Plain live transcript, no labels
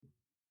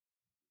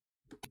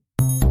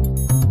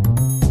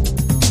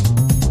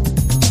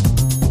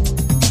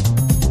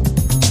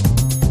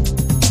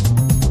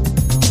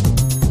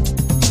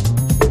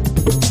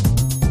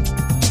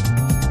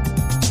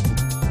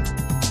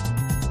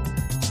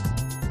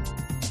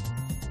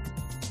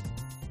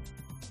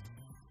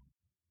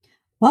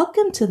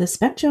Welcome to the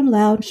Spectrum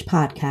Lounge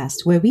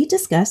podcast, where we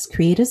discuss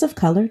creators of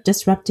color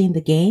disrupting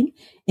the game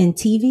in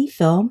TV,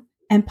 film,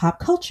 and pop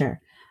culture.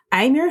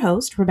 I'm your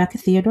host, Rebecca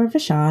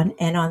Theodore-Vachon,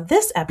 and on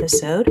this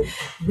episode,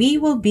 we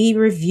will be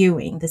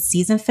reviewing the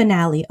season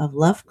finale of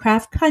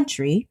Lovecraft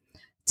Country,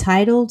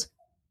 titled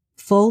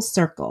Full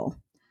Circle.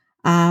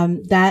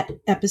 That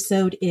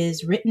episode is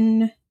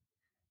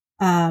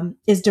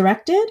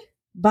directed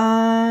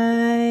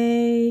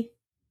by,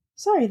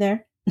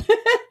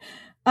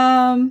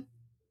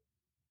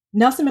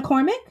 Nelson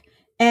McCormick,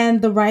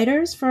 and the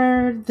writers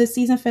for the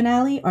season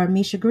finale are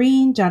Misha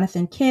Green,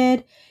 Jonathan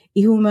Kidd,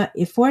 Ihuma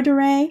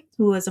Ifordere,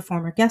 who is a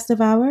former guest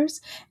of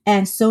ours,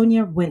 and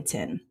Sonia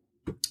Winton.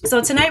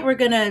 So tonight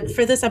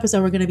for this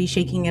episode, we're going to be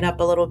shaking it up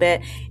a little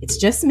bit. It's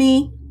just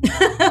me.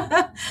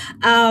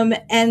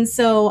 And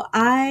so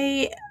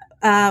I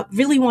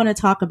really want to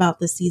talk about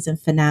the season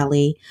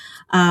finale.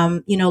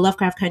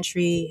 Lovecraft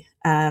Country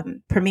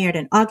premiered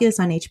in August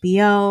on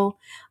HBO.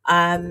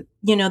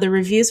 The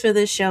reviews for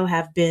this show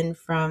have been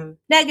from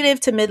negative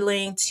to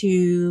middling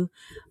to,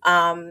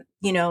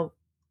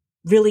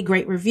 really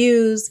great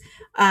reviews.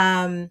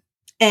 And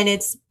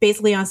it's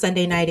basically on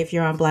Sunday night. If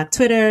you're on Black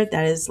Twitter,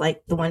 that is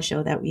like the one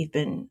show that we've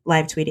been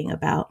live tweeting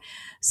about.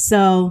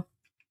 So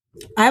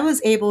I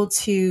was able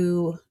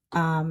to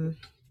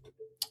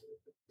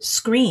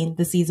screen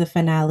the season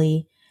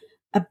finale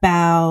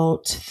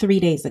about 3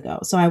 days ago.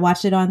 So I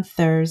watched it on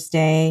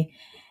Thursday,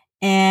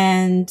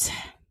 and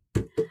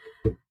I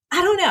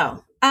don't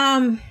know.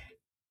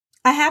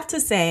 I have to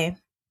say,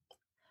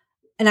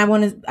 and I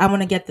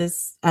want to get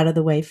this out of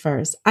the way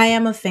first. I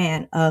am a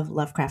fan of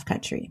Lovecraft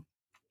Country.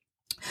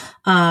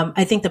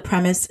 I think the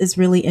premise is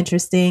really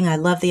interesting. I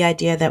love the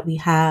idea that we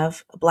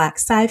have Black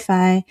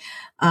sci-fi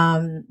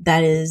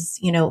that is,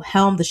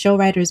 helmed. The show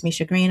writer is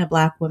Misha Green, a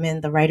Black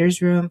woman. The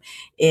writer's room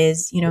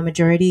is,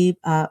 majority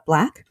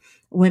Black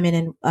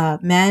women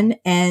and men.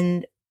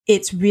 And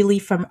it's really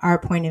from our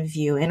point of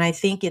view. And I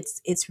think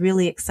it's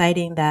really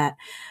exciting that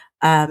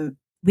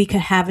we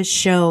could have a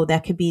show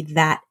that could be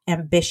that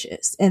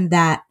ambitious and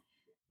that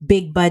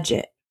big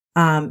budget.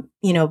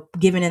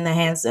 Given in the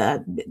hands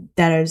that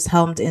is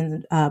helmed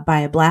in by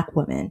a Black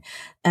woman,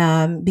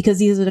 because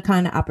these are the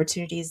kind of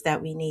opportunities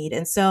that we need.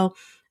 And so,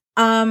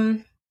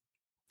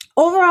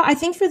 overall, I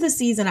think for the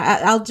season,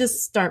 I'll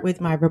just start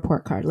with my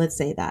report card. Let's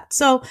say that.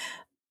 So,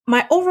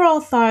 my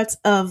overall thoughts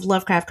of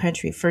Lovecraft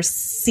Country for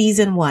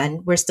season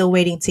 1, we're still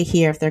waiting to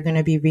hear if they're going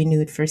to be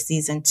renewed for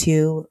season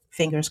 2.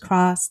 Fingers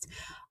crossed.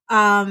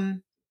 I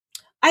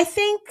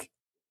think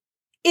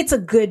it's a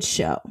good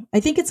show.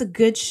 I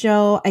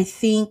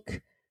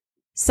think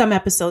some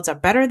episodes are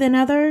better than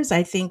others.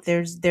 I think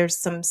there's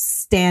some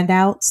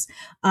standouts.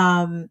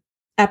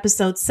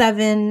 Episode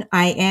 7,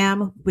 I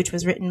Am, which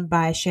was written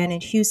by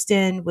Shannon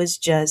Houston, was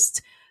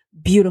just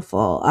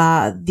beautiful.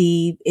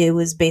 It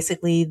was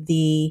basically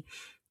the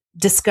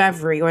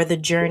discovery or the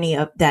journey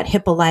of that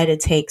Hippolyta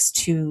takes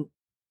to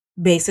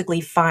basically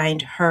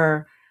find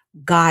her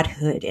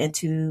godhood and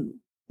to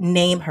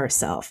name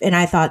herself. And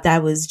I thought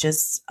that was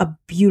just a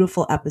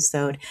beautiful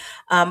episode.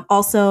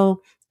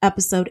 Also,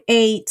 episode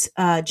 8,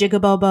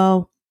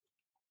 Jigabobo,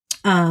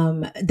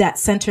 that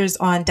centers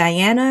on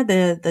Diana,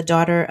 the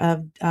daughter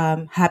of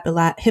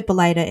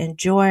Hippolyta and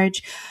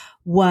George,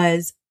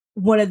 was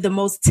one of the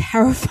most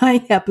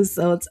terrifying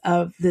episodes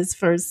of this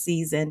first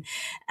season.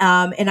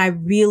 And I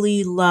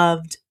really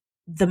loved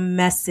the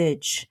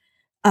message.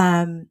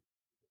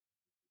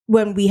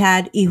 When we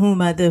had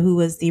Ihuma, who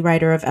was the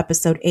writer of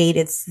episode 8,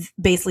 it's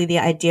basically the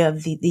idea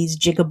of these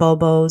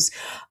jigabobos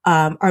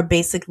are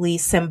basically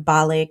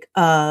symbolic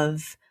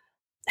of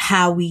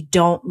how we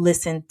don't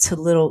listen to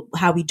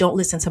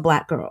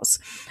Black girls,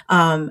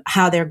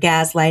 how they're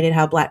gaslighted,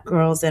 how Black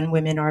girls and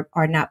women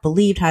are not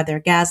believed, how they're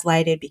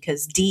gaslighted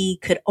because Dee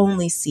could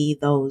only see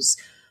those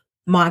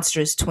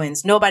monstrous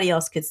twins. Nobody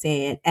else could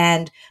say it.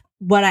 And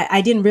what I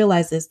didn't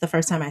realize this the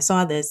first time I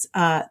saw this,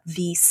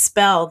 the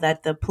spell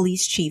that the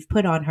police chief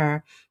put on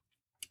her,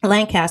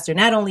 Lancaster,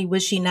 not only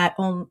was she the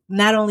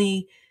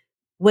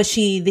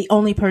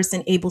only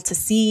person able to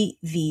see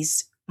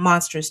these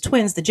monstrous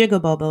twins, the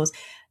Jigabobos,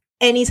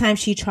 anytime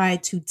she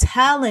tried to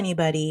tell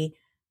anybody,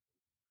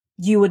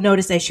 you would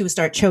notice that she would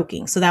start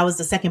choking. So that was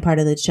the second part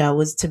of the show,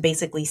 was to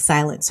basically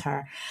silence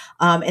her.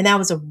 And that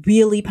was a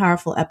really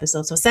powerful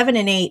episode. So 7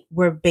 and 8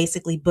 were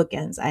basically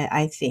bookends,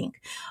 I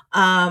think.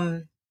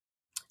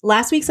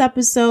 Last week's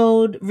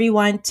episode,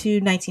 rewind to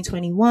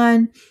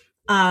 1921,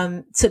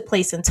 took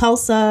place in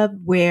Tulsa,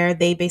 where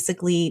they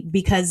basically,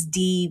 because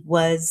Dee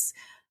was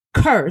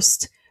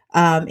cursed,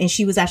 and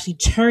she was actually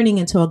turning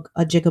into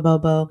a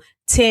Jigabobo,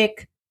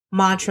 Tick,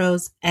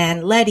 Montrose,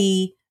 and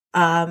Letty,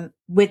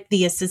 with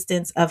the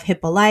assistance of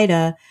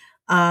Hippolyta,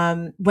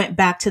 went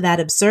back to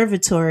that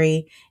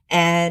observatory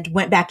and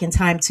went back in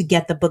time to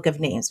get the Book of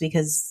Names,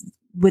 because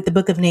with the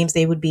Book of Names,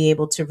 they would be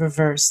able to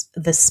reverse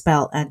the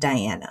spell on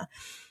Diana.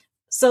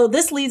 So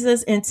this leads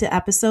us into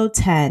episode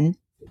 10,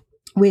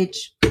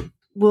 which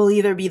will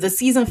either be the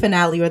season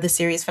finale or the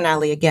series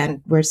finale.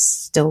 Again, we're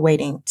still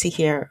waiting to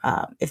hear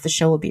if the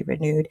show will be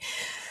renewed.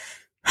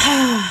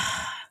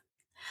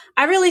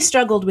 I really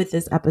struggled with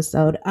this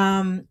episode.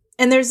 And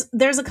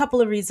there's a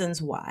couple of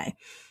reasons why.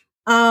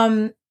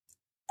 Um,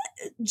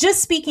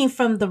 just speaking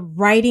from the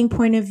writing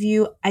point of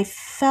view, I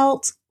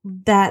felt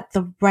that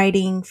the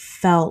writing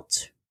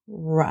felt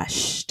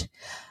rushed.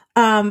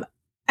 Um,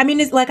 I mean,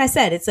 it's like I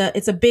said,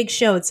 it's a big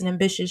show. It's an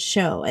ambitious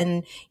show.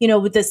 And,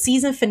 with the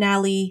season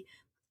finale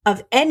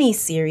of any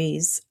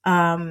series,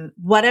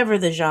 whatever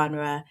the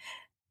genre,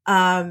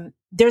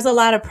 there's a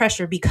lot of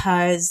pressure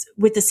because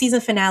with the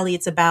season finale,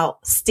 it's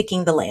about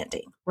sticking the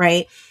landing,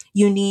 right?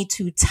 You need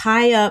to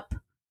tie up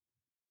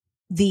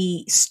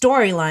the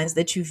storylines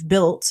that you've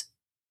built,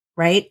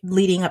 right,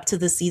 leading up to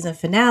the season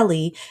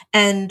finale.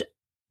 And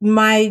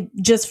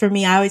just for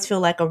me, I always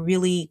feel like a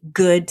really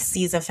good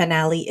season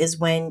finale is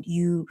when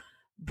you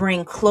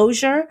bring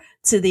closure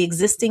to the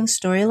existing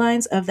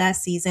storylines of that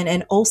season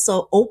and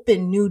also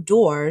open new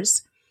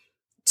doors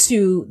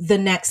to the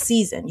next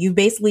season. You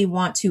basically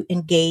want to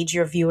engage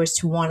your viewers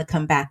to want to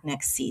come back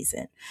next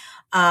season.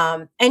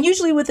 And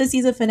usually with the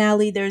season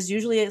finale, there's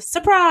usually a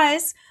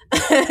surprise,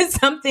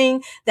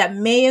 something that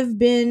may have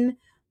been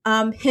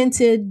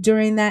hinted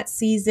during that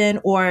season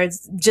or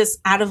it's just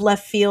out of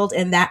left field.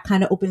 And that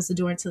kind of opens the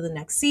door into the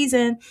next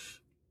season.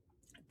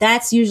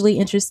 That's usually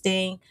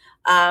interesting.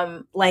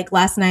 Like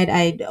last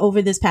night,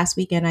 over this past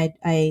weekend,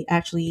 I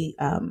actually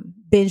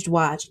binged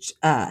watched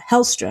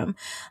Hellstrom,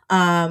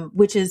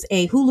 which is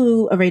a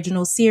Hulu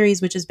original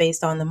series, which is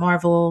based on the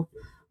Marvel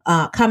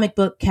comic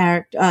book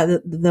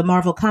character, the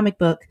Marvel comic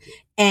book.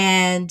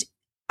 And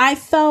I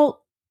thought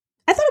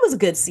it was a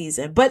good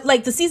season, but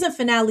like the season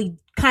finale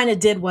kind of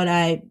did what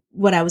I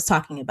was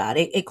talking about.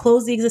 It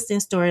closed the existing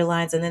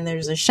storylines, and then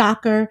there's a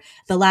shocker.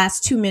 The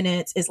last 2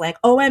 minutes is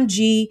like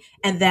OMG,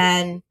 and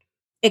then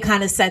it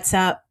kind of sets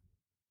up,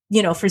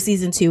 for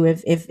season 2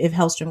 if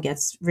Hellstrom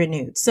gets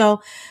renewed.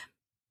 So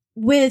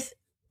with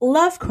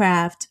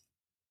Lovecraft,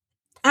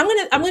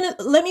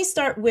 let me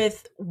start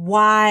with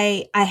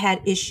why I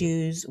had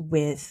issues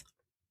with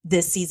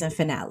this season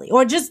finale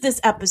or just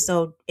this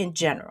episode in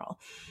general.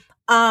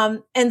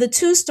 And the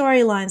two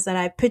storylines that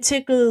I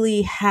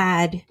particularly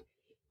had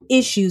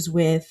issues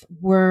with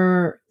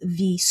were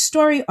the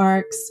story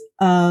arcs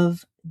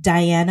of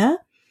Diana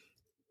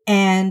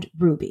and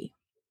Ruby.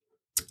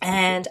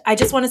 And I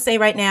just want to say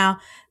right now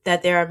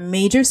that there are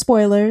major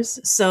spoilers.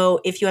 So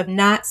if you have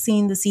not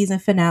seen the season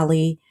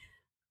finale,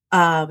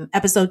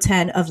 episode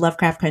 10 of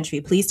Lovecraft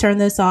Country, please turn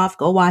this off,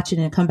 go watch it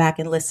and come back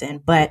and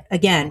listen. But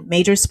again,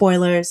 major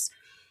spoilers,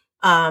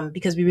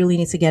 because we really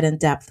need to get in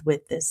depth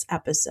with this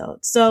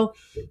episode. So,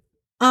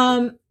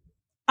 I'm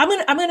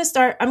going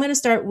to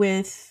start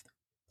with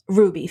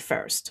Ruby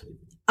first.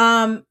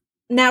 Now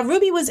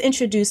Ruby was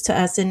introduced to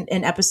us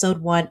in episode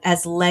 1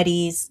 as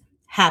Letty's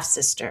half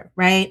sister,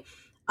 right?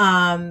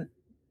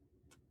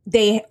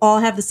 They all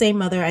have the same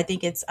mother. I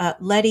think it's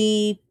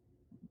Letty,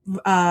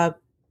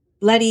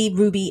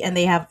 Ruby, and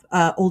they have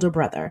older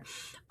brother.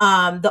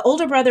 The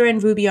older brother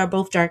and Ruby are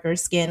both darker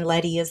skin.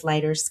 Letty is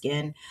lighter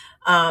skin.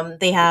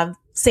 They have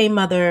same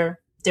mother,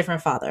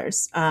 different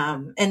fathers.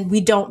 And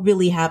we don't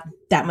really have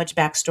that much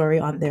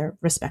backstory on their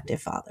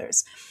respective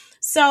fathers.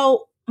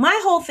 So my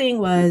whole thing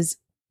was,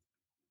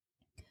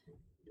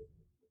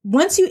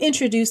 once you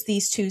introduce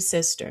these two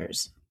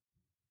sisters,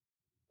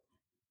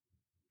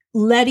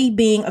 Letty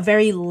being a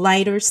very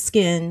lighter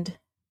skinned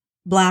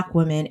Black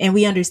woman, and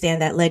we understand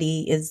that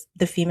Letty is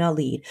the female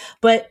lead,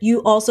 but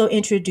you also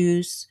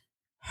introduce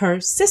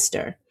her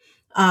sister,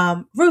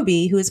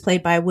 Ruby, who is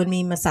played by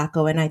Wunmi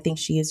Masako, and I think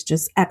she is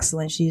just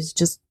excellent. She's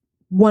just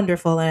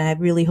wonderful, and I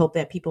really hope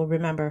that people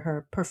remember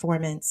her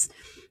performance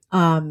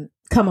come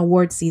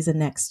award season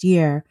next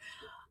year.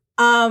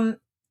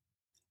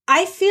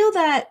 I feel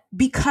that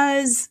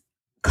because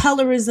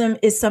colorism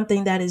is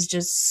something that is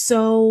just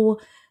so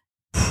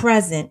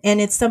present, and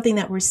it's something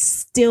that we're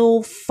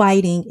still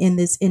fighting in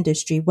this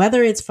industry,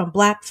 whether it's from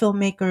Black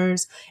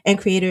filmmakers and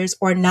creators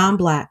or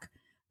non-Black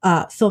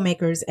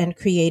filmmakers and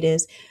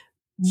creatives,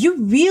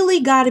 you really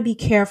got to be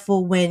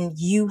careful when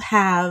you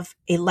have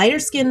a lighter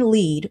skinned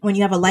lead, when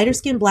you have a lighter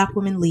skinned Black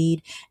woman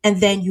lead, and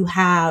then you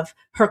have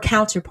her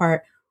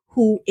counterpart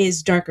who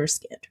is darker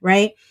skinned,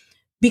 right?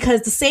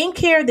 Because the same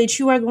care that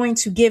you are going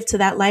to give to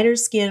that lighter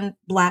skinned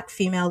Black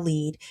female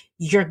lead,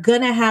 you're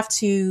going to have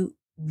to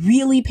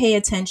really pay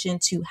attention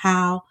to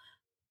how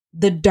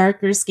the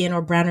darker skin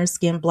or browner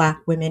skin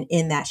Black women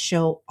in that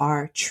show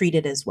are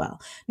treated as well.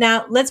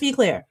 Now, let's be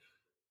clear.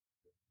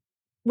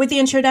 With the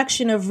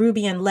introduction of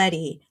Ruby and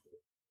Letty,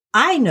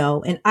 I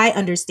know and I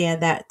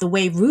understand that the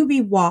way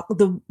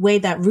the way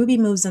that Ruby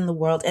moves in the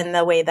world and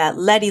the way that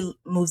Letty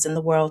moves in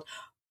the world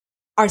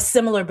are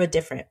similar but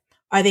different.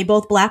 Are they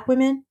both Black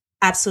women?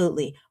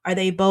 Absolutely. Are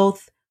they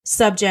both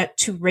subject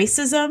to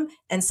racism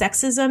and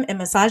sexism and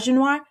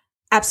misogynoir?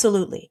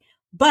 Absolutely.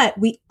 But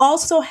we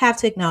also have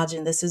to acknowledge,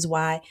 and this is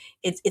why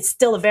it's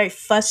still a very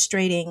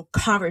frustrating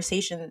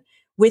conversation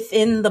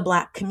within the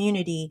Black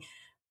community.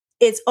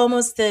 It's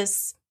almost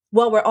this,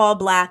 well, we're all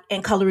Black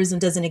and colorism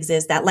doesn't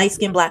exist. That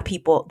light-skinned Black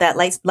people, that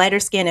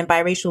lighter skin and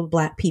biracial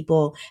Black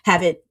people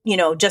have it,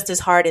 just as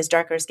hard as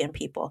darker skinned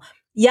people.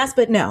 Yes,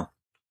 but no.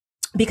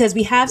 because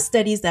we have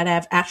studies that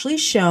have actually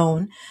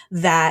shown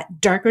that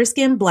darker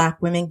skinned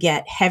Black women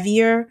get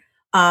heavier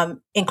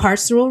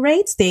incarceral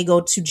rates. They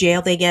go to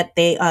jail.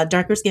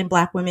 Darker skinned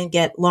Black women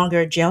get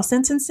longer jail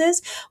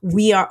sentences.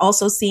 We are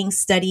also seeing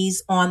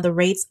studies on the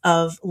rates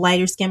of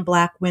lighter skinned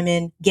Black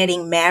women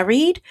getting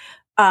married,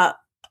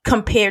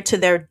 compared to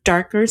their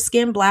darker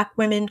skinned Black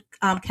women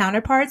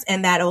counterparts.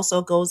 And that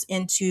also goes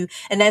into,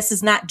 and this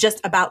is not just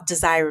about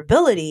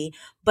desirability,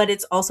 but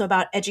it's also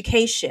about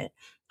education,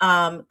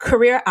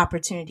 career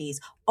opportunities.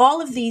 All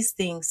of these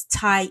things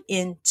tie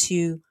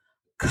into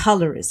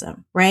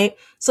colorism, right?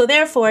 So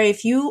therefore,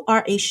 if you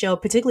are a show,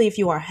 particularly if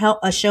you are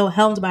a show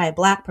helmed by a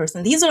Black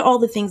person, these are all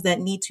the things that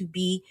need to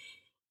be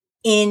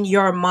in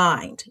your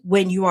mind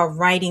when you are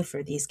writing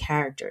for these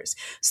characters.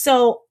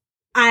 So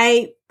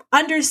I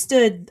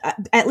understood,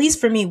 at least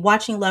for me,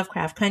 watching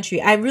Lovecraft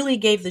Country, I really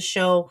gave the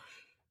show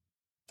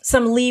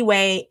some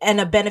leeway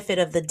and a benefit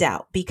of the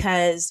doubt,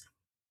 because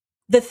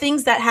the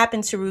things that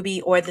happen to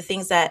Ruby, or the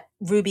things that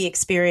Ruby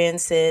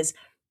experiences,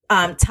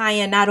 tie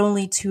in not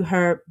only to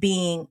her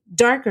being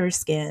darker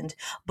skinned,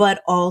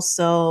 but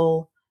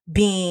also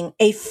being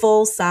a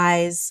full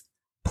size,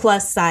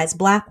 plus size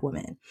Black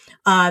woman.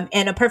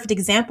 And a perfect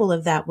example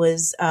of that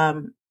was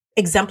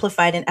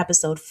exemplified in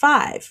episode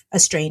 5, A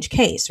Strange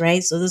Case,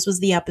 right? So this was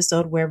the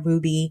episode where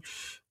Ruby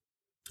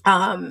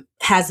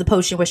has the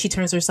potion where she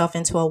turns herself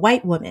into a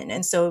white woman.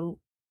 And so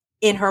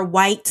in her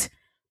white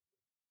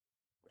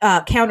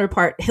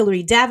counterpart,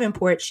 Hilary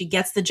Davenport, she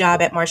gets the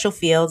job at Marshall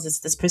Field's. It's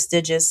this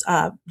prestigious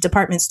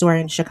department store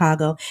in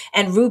Chicago.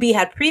 And Ruby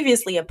had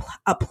previously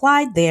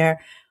applied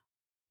there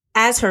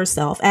as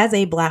herself, as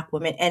a Black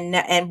woman,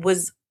 and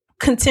was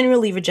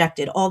continually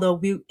rejected.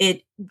 Although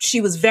she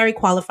was very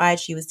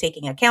qualified. She was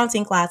taking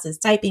accounting classes,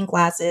 typing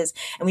classes.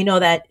 And we know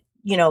that,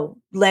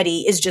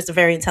 Letty is just a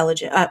very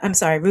intelligent,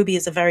 Ruby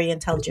is a very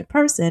intelligent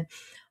person.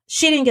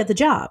 She didn't get the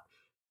job.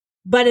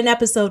 But in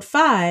episode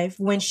 5,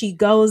 when she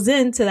goes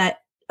into that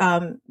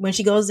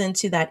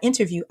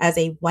interview as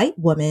a white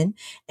woman,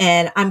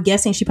 and I'm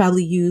guessing she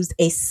probably used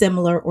a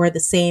similar or the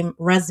same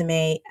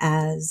resume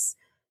as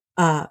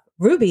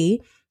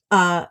Ruby,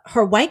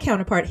 her white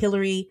counterpart,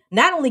 Hillary,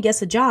 not only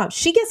gets a job,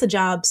 she gets a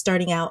job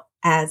starting out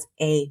as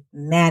a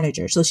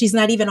manager. So she's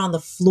not even on the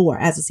floor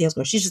as a sales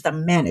girl. She's just a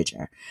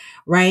manager,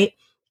 right?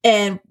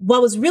 And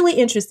what was really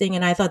interesting,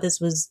 and I thought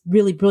this was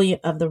really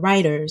brilliant of the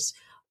writers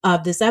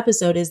of this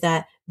episode, is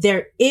that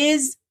there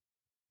is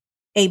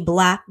a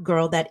Black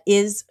girl that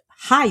is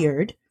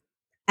hired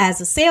as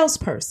a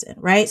salesperson,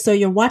 right? So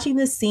you're watching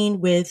this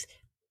scene with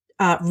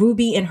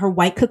Ruby in her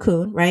white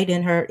cocoon, right?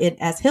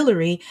 As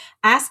Hillary,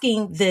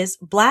 asking this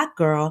Black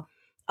girl,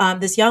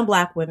 this young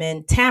Black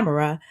woman,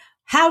 Tamara,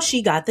 how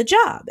she got the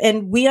job.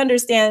 And we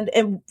understand,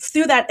 and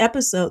through that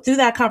episode, through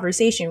that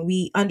conversation,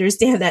 we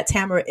understand that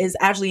Tamara is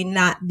actually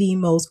not the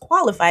most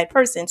qualified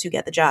person to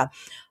get the job.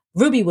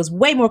 Ruby was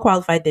way more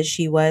qualified than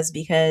she was,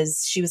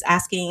 because she was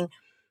asking,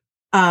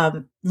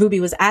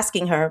 Ruby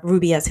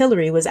as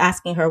Hillary was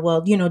asking her,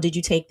 well, did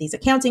you take these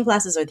accounting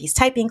classes or these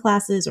typing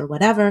classes or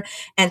whatever?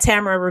 And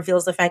Tamara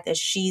reveals the fact that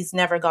she's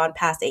never gone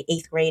past a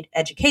 8th grade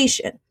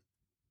education.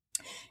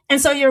 And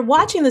so you're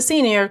watching the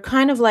scene and you're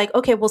kind of like,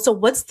 okay, well, so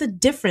what's the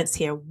difference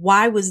here?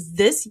 Why was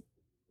this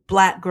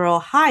Black girl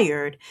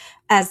hired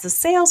as the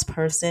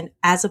salesperson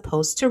as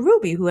opposed to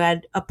Ruby, who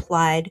had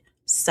applied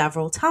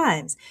several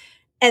times?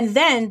 And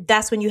then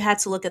that's when you had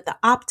to look at the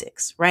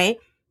optics, right?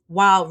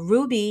 While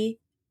Ruby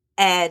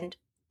and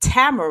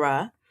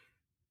Tamara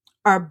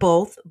are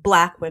both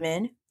Black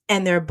women,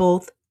 and they're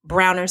both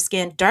browner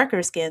skin,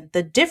 darker skin,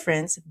 the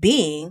difference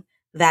being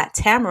that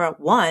Tamara,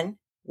 one,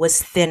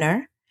 was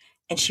thinner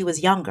and she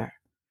was younger.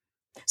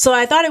 So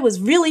I thought it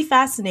was really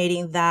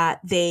fascinating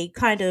that they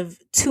kind of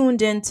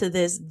tuned into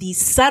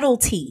these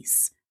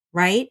subtleties,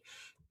 right?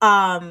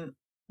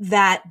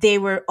 That they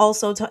were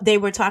also they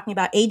were talking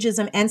about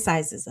ageism and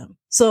sizeism.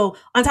 So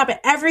on top of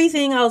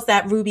everything else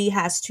that Ruby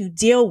has to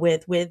deal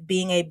with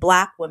being a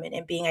Black woman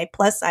and being a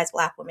plus size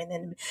Black woman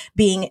and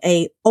being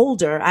a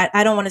older,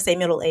 I don't want to say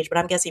middle age, but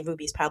I'm guessing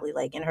Ruby's probably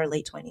like in her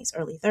late 20s,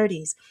 early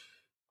 30s,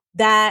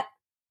 that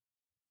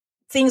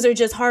things are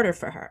just harder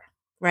for her,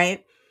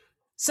 right?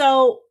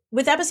 So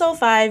with episode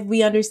 5,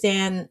 we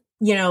understand,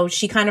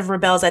 she kind of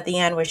rebels at the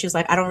end where she's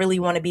like, I don't really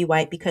want to be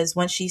white, because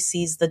once she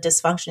sees the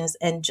dysfunctions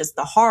and just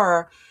the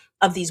horror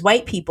of these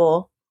white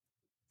people,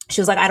 she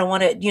was like, I don't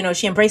want to,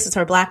 she embraces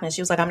her Blackness.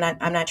 She was like, I'm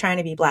not trying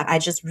to be Black. I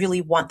just really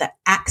want the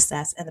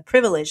access and the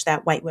privilege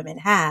that white women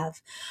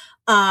have.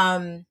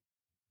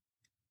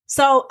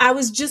 So I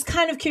was just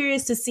kind of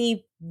curious to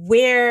see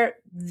where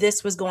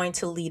this was going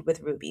to lead with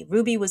Ruby.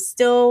 Ruby was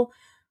still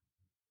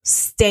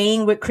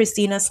staying with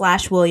Christina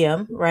 /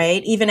 William,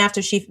 right? Even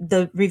after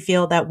the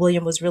revealed that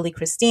William was really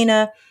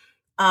Christina,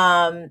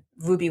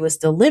 Ruby was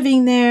still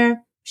living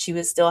there. She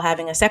was still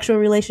having a sexual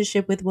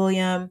relationship with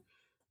William.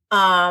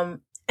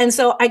 And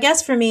so I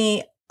guess for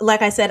me,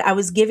 like I said, I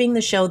was giving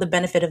the show the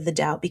benefit of the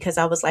doubt, because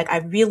I was like, I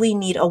really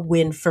need a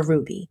win for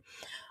Ruby.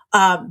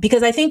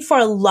 Because I think for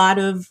a lot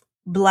of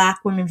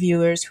Black women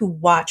viewers who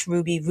watch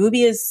Ruby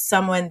is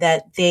someone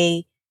that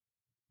they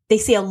they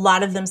see a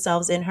lot of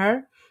themselves in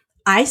her.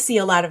 I see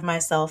a lot of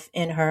myself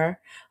in her.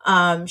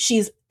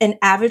 She's an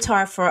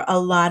avatar for a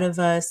lot of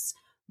us,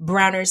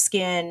 browner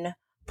skin,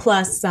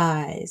 plus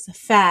size,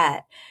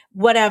 fat,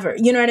 whatever.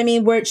 You know what I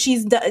mean? Where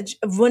Wunmi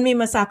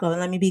Masako, and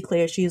let me be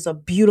clear, she is a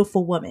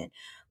beautiful woman.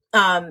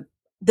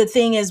 The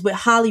thing is with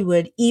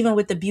Hollywood, even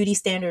with the beauty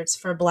standards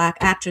for Black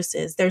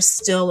actresses, there's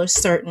still a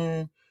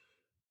certain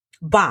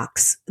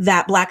box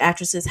that Black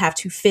actresses have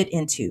to fit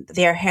into.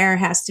 Their hair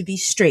has to be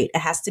straight. It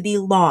has to be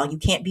long. You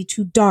can't be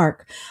too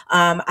dark.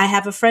 I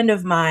have a friend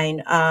of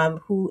mine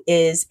who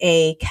is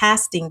a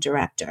casting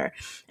director,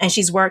 and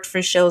she's worked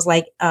for shows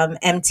like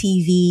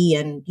MTV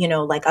and, you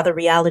know, like other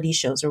reality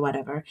shows or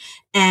whatever.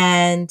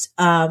 And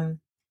my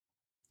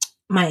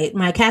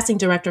casting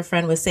director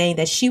friend was saying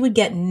that she would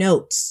get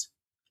notes,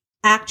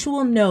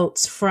 actual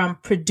notes from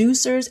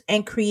producers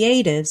and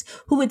creatives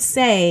who would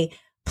say,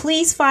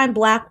 please find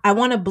Black,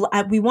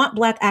 we want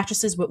Black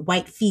actresses with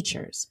white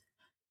features.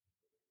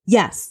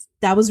 Yes,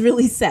 that was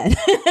really said.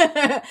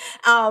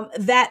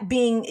 That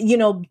being, you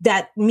know,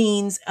 that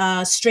means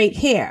straight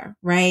hair,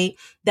 right?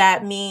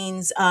 That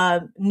means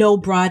no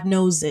broad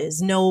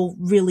noses, no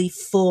really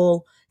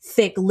full,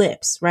 thick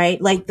lips,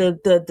 right? Like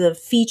the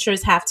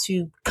features have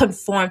to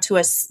conform to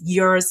a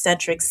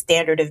Eurocentric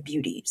standard of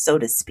beauty, so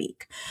to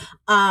speak.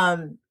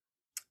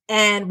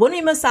 And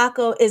Wunmi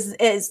Masako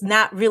is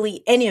not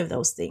really any of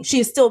those things. She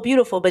is still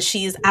beautiful, but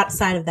she is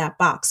outside of that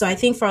box. So I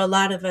think for a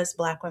lot of us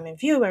Black women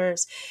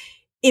viewers,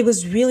 it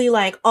was really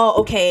like, oh,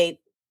 okay,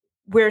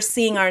 we're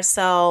seeing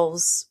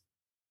ourselves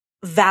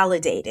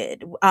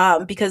validated.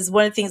 Because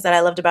one of the things that I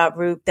loved about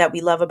that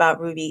we love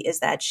about Ruby is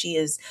that she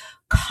is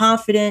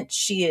confident.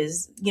 She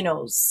is, you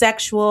know,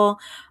 sexual.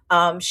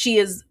 She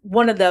is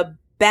one of the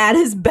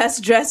baddest,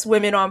 best dressed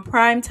women on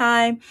prime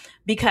time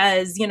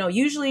because, you know,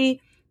 usually,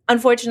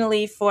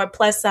 unfortunately, for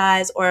plus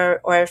size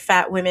or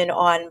fat women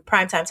on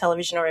primetime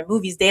television or in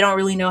movies, they don't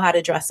really know how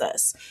to dress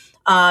us.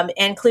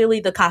 And clearly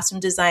the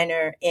costume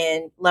designer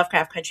in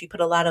Lovecraft Country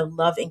put a lot of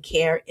love and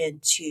care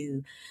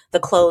into the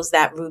clothes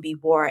that Ruby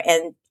wore.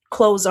 And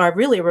clothes are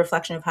really a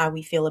reflection of how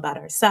we feel about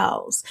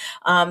ourselves.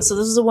 So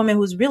this is a woman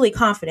who's really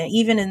confident,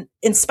 even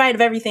in spite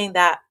of everything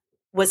that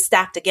was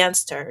stacked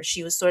against her.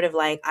 She was sort of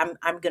like,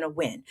 I'm going to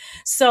win.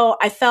 So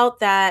I felt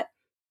that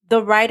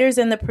the writers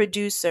and the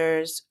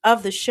producers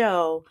of the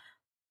show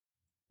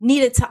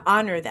needed to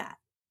honor that,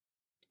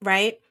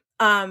 right?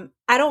 I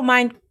don't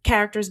mind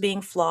characters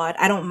being flawed.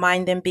 I don't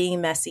mind them being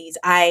messy.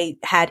 I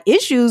had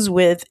issues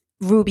with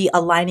Ruby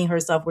aligning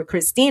herself with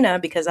Christina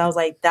because I was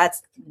like,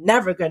 that's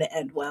never going to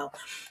end well.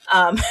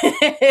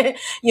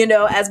 You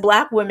know, as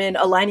Black women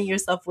aligning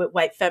yourself with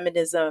white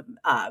feminism,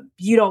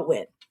 you don't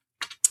win.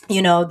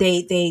 You know,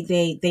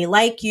 they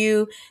like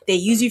you, they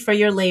use you for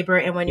your labor,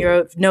 and when you're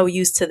of no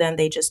use to them,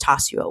 they just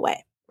toss you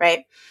away,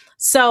 right?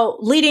 So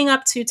leading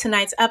up to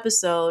tonight's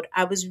episode,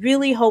 I was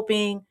really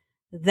hoping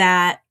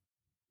that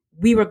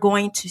we were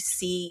going to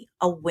see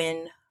a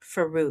win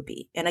for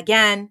Ruby. And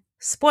again,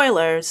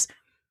 spoilers,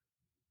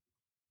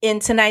 in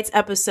tonight's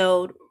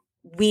episode,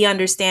 we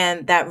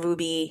understand that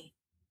Ruby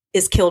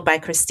is killed by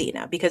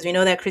Christina because we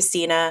know that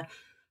Christina,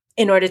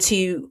 in order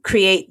to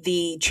create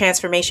the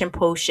transformation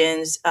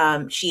potions,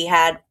 she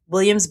had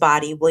William's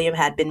body. William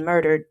had been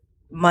murdered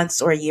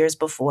months or years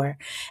before.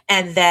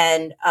 And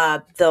then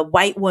the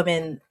white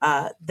woman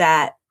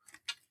that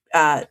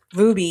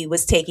Ruby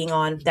was taking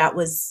on,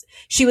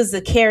 she was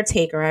the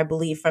caretaker, I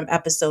believe, from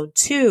episode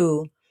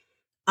 2.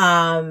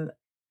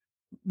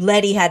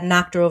 Letty had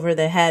knocked her over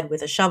the head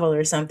with a shovel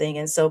or something.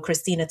 And so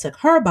Christina took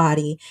her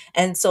body.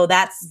 And so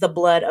that's the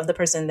blood of the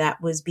person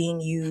that was being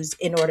used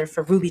in order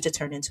for Ruby to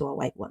turn into a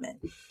white woman.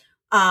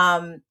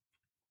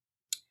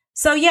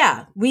 So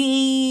yeah,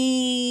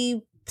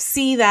 we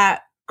see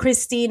that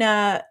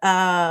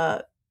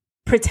Christina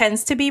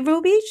pretends to be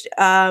Ruby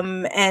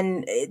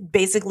and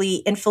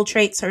basically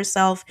infiltrates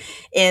herself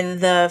in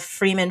the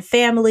Freeman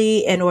family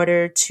in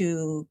order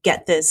to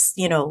get this,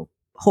 you know,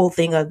 whole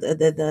thing of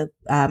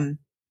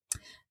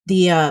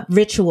the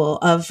ritual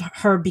of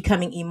her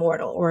becoming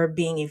immortal or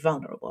being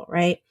invulnerable,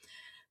 right?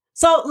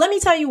 So let me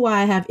tell you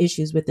why I have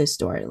issues with this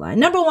storyline.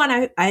 Number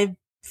one, I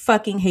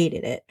fucking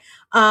hated it.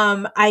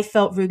 I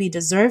felt Ruby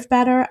deserved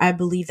better. I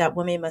believe that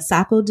Wunmi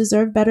Masako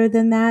deserved better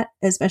than that,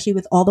 especially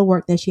with all the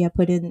work that she had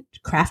put in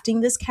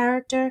crafting this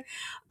character.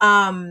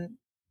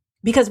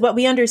 Because what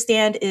we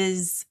understand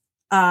is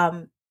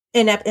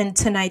in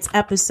tonight's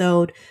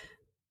episode,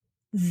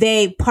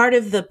 part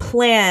of the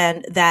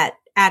plan that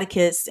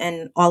Atticus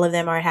and all of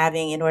them are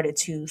having in order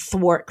to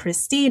thwart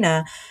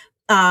Christina,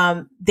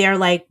 they're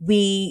like,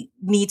 we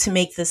need to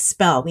make this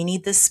spell. We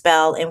need this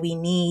spell, and we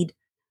need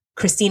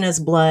Christina's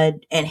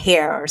blood and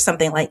hair or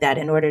something like that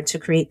in order to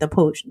create the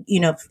potion, you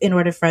know, in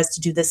order for us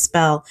to do this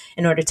spell,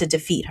 in order to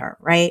defeat her,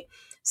 right?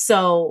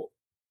 So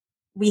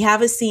we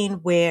have a scene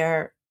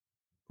where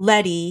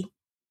Letty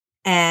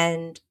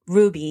and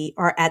Ruby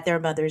are at their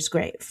mother's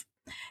grave.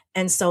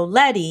 And so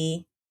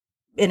Letty,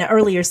 in an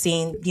earlier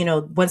scene, you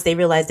know, once they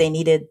realized they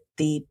needed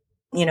the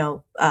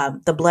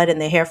blood and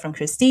the hair from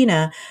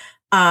Christina,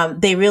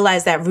 they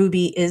realized that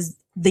Ruby is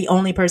the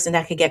only person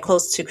that could get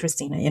close to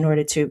Christina in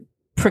order to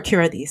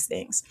procure these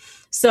things.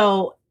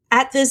 So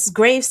at this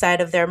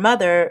graveside of their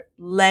mother,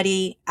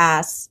 Letty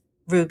asks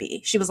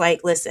Ruby, she was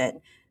like,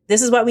 listen,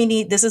 this is what we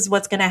need. This is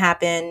what's going to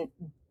happen.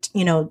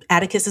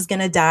 Atticus is going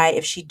to die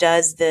if she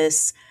does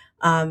this,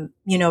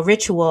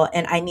 ritual,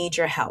 and I need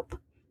your help.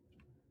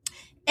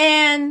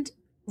 And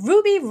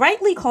Ruby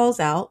rightly calls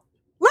out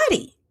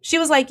Letty. She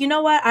was like, you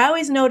know what? I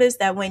always notice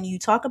that when you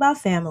talk about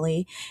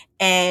family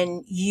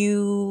and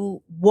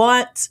you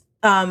want,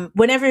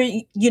 whenever,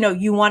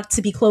 you want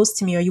to be close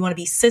to me or you want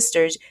to be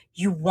sisters,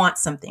 you want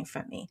something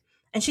from me.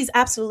 And she's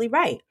absolutely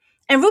right.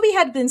 And Ruby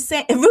has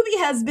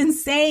been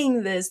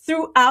saying this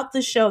throughout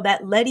the show,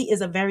 that Letty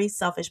is a very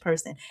selfish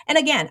person. And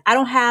again, I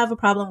don't have a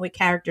problem with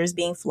characters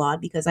being flawed,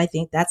 because I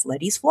think that's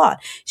Letty's flaw.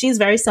 She's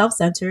very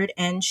self-centered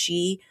and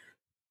she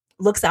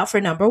looks out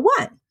for number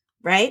one,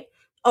 right?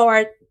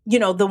 Or,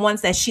 the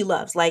ones that she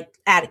loves, like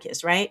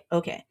Atticus, right?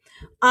 Okay.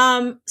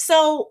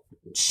 So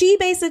she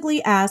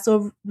basically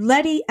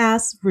Letty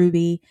asks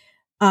Ruby,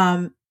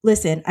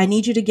 listen, I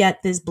need you to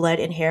get this blood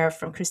and hair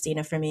from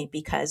Christina for me,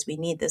 because we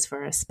need this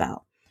for a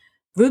spell.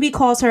 Ruby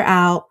calls her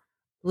out.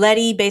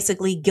 Letty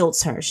basically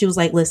guilts her. She was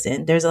like,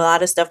 listen, there's a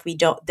lot of stuff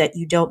that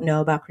you don't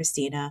know about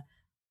Christina,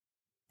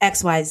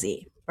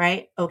 XYZ.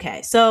 Right?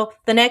 Okay. So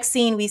the next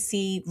scene, we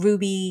see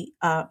Ruby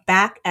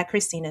back at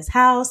Christina's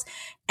house,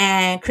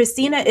 and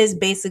Christina is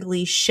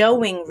basically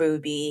showing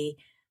Ruby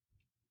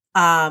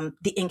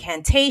the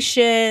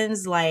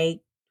incantations,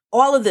 like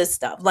all of this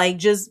stuff, like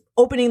just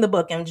opening the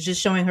book and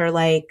just showing her,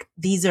 like,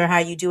 these are how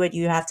you do it.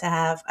 You have to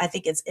have, I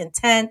think it's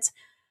intent,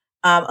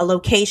 a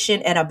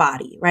location, and a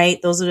body,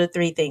 right? Those are the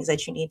three things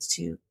that you need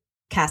to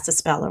cast a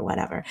spell or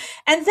whatever.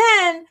 And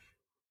then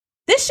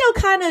this show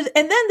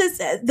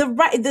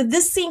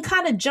this scene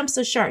kind of jumps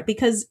the shark,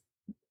 because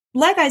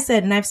like I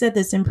said, and I've said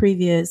this in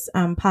previous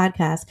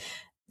podcasts,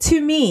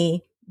 to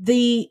me,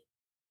 the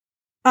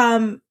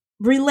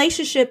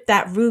relationship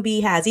that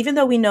Ruby has, even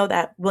though we know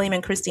that William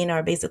and Christina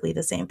are basically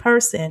the same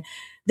person,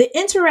 the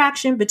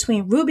interaction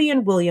between Ruby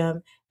and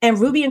William and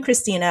Ruby and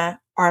Christina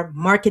are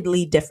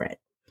markedly different.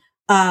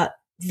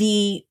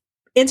 The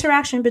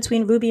interaction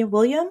between Ruby and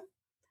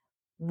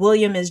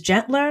William is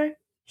gentler.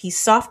 He's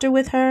softer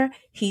with her.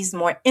 He's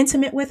more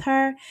intimate with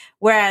her.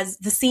 Whereas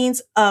the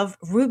scenes of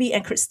Ruby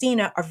and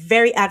Christina are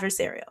very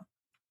adversarial.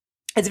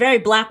 It's very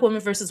Black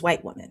woman versus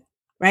white woman,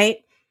 right?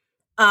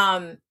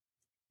 And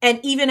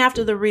even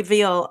after the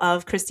reveal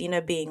of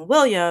Christina being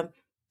William,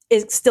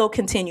 it still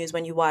continues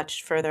when you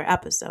watch further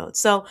episodes.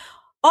 So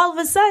all of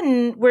a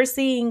sudden, we're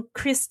seeing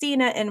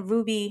Christina and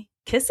Ruby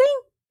kissing.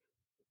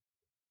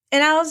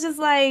 And I was just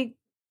like,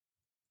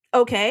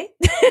 okay,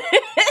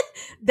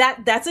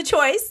 that's a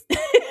choice.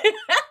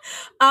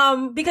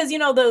 Because,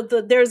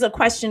 there's a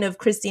question of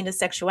Christina's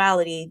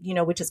sexuality,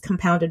 which is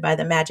compounded by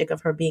the magic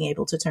of her being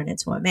able to turn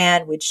into a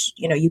man, which,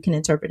 you can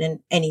interpret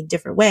in any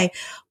different way.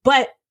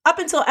 But up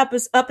until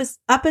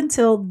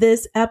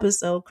this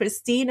episode,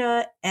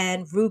 Christina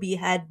and Ruby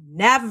had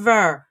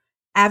never,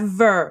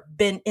 ever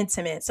been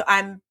intimate. So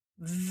I'm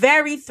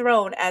very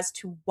thrown as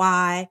to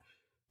why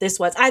this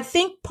was. I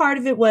think part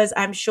of it was,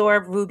 I'm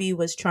sure Ruby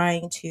was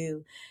trying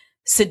to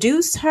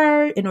seduce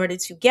her in order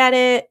to get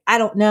it. I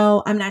don't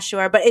know. I'm not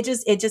sure. But it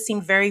just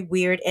seemed very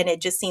weird, and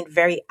it just seemed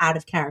very out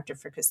of character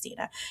for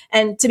Christina.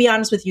 And to be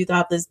honest with you,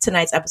 throughout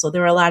tonight's episode,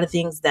 there were a lot of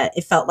things that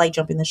it felt like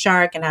jumping the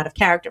shark and out of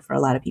character for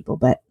a lot of people.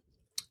 But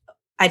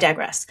I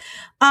digress.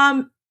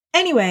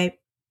 Anyway,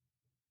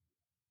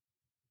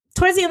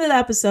 towards the end of the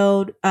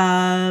episode,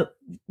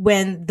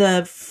 when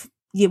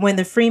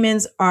the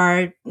Freemans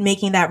are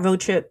making that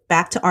road trip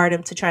back to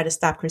Artem to try to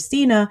stop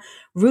Christina,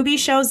 Ruby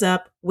shows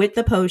up with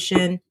the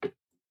potion,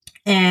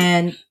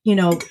 and,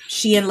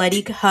 she and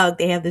Letty hug.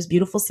 They have this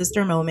beautiful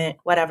sister moment,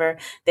 whatever.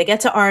 They get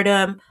to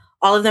Artem.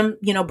 All of them,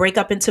 break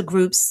up into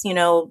groups,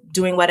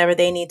 doing whatever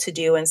they need to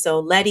do. And so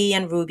Letty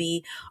and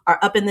Ruby are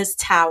up in this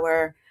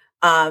tower,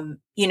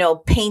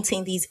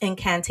 painting these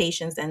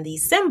incantations and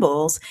these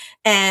symbols.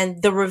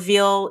 And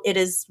it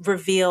is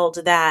revealed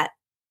that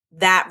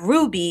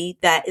Ruby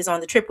that is on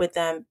the trip with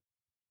them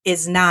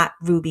is not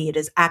Ruby. It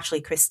is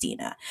actually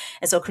Christina.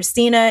 And so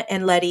Christina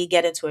and Letty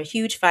get into a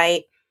huge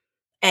fight,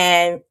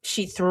 and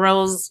she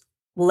throws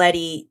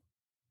Letty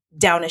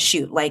down a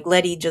chute. Like,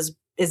 Letty just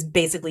is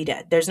basically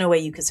dead. There's no way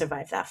you could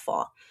survive that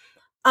fall.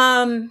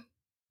 That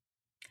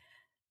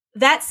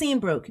scene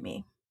broke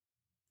me.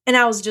 And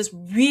I was just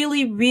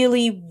really,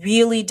 really,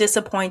 really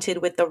disappointed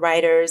with the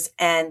writers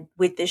and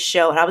with this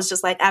show. And I was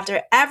just like,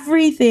 after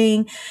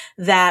everything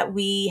that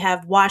we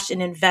have watched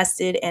and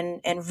invested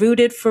and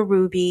rooted for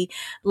Ruby,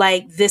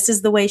 like, this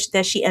is the way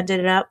that she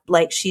ended up.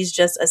 Like, she's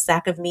just a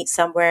sack of meat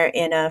somewhere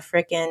in a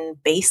freaking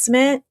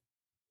basement,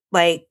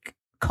 like,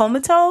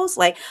 comatose.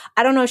 Like,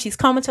 I don't know if she's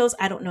comatose.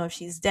 I don't know if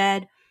she's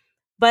dead.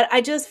 But I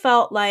just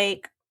felt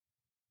like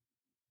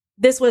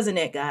this wasn't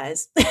it,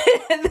 guys.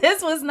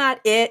 This was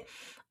not it.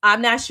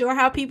 I'm not sure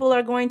how people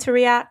are going to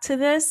react to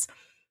this.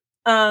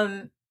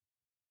 Again,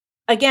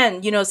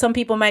 again, some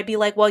people might be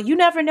like, well, you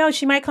never know.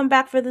 She might come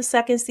back for the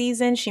second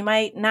season. She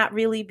might not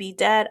really be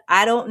dead.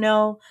 I don't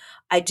know.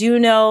 I do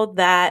know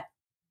that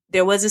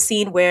there was a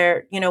scene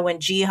where, when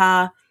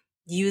Jiha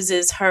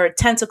uses her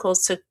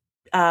tentacles to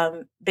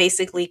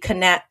basically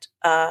connect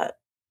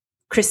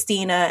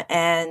Christina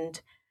and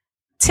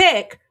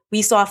Tick,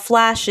 we saw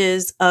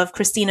flashes of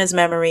Christina's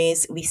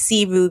memories. We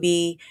see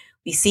Ruby,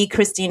 we see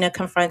Christina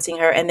confronting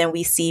her, and then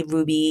we see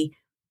Ruby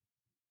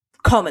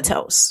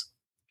comatose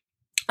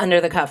under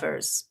the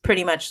covers,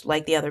 pretty much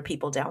like the other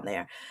people down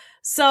there.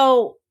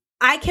 So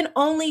I can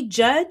only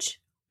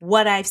judge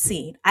what I've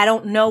seen. I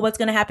don't know what's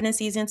going to happen in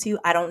season 2.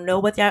 I don't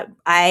know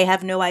I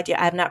have no idea.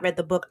 I have not read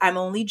the book. I'm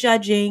only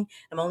judging.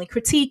 I'm only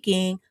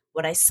critiquing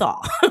what I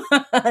saw.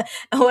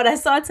 And what I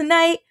saw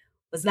tonight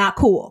was not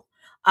cool.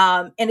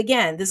 And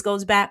again, this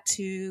goes back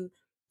to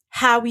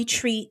how we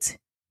treat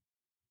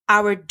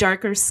our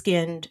darker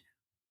skinned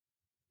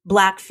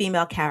Black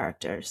female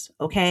characters.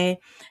 Okay.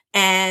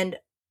 And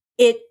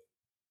it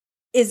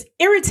is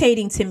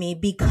irritating to me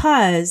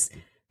because,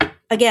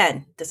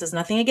 again, this is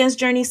nothing against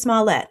Journey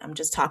Smollett. I'm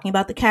just talking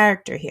about the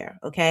character here,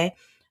 okay?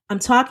 I'm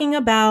talking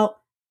about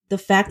the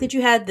fact that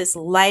you had this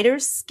lighter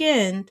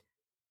skinned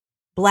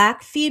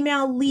Black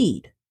female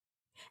lead,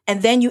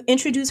 and then you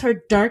introduce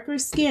her darker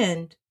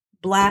skinned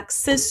Black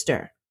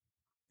sister.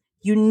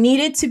 You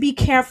needed to be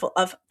careful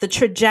of the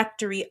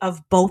trajectory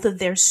of both of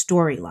their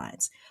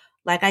storylines.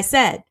 Like I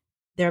said,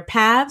 their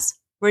paths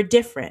were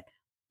different,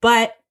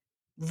 but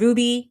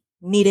Ruby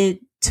needed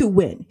to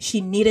win.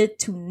 She needed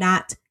to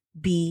not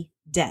be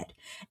dead.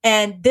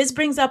 And this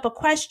brings up a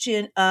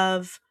question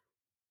of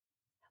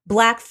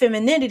Black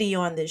femininity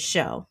on this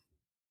show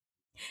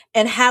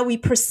and how we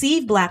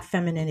perceive Black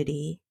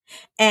femininity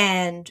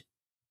and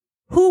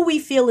who we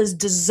feel is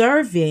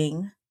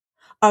deserving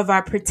of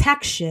our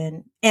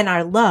protection and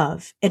our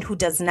love and who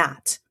does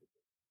not.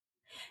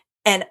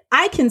 And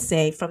I can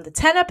say from the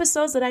 10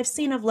 episodes that I've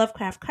seen of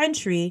Lovecraft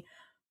Country,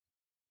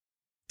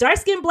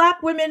 dark-skinned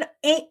Black women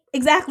ain't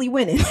exactly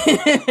winning.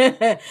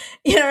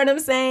 You know what I'm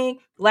saying?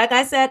 Like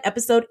I said,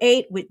 episode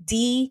 8 with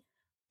Dee,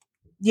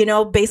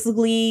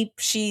 basically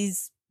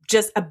she's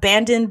just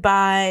abandoned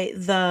by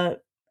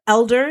the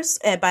elders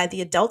and by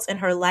the adults in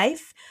her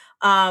life.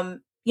 And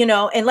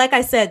like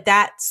I said,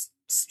 that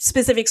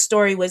specific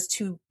story was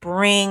to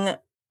bring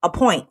a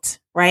point,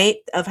 right?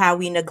 Of how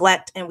we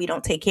neglect and we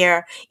don't take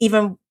care,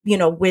 even,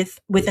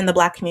 within the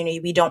Black community,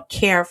 we don't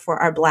care for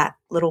our Black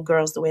little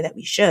girls the way that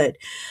we should.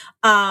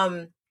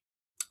 But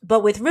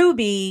with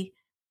Ruby,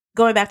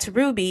 going back to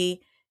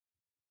Ruby,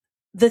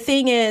 the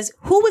thing is,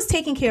 who was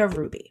taking care of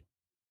Ruby?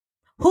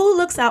 Who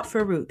looks out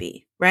for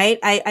Ruby, right?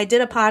 I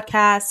did a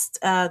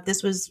podcast.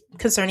 This was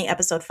concerning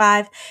episode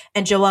 5,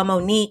 and Joelle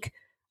Monique.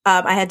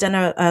 I had done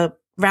a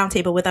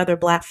roundtable with other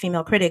Black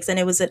female critics, and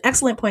it was an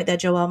excellent point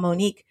that Joelle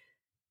Monique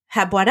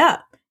had brought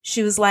up.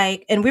 She was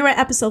like, and we were at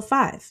episode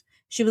 5.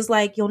 She was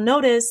like, you'll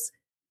notice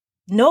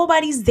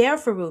nobody's there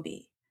for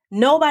Ruby.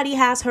 Nobody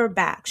has her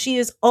back. She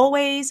is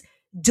always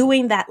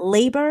doing that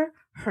labor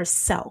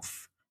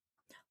herself.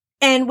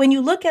 And when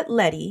you look at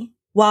Letty,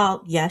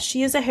 while yes,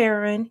 she is a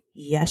heroine,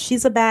 yes,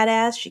 she's a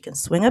badass, she can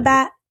swing a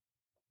bat,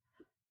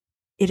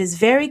 it is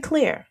very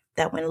clear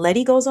that when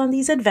Letty goes on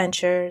these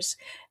adventures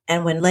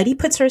and when Letty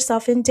puts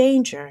herself in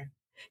danger,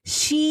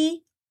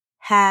 she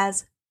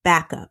has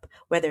backup,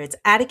 whether it's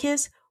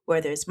Atticus,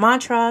 whether it's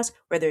Montrose,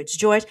 whether it's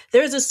George.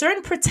 There is a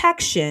certain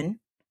protection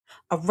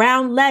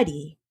around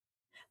Letty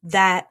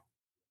that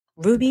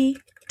Ruby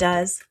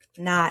does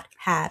not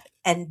have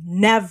and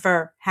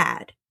never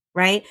had,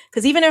 right?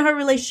 Because even in her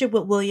relationship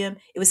with William,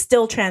 it was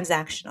still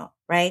transactional,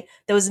 right?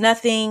 There was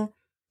nothing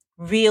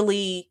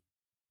really,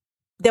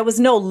 there was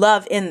no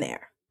love in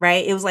there,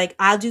 right? It was like,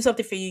 I'll do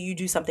something for you, you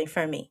do something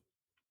for me.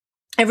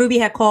 And Ruby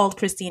had called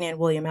Christina and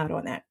William out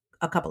on that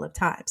a couple of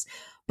times.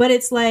 But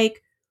it's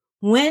like,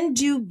 when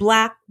do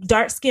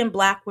dark-skinned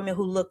Black women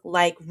who look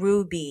like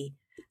Ruby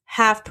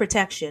have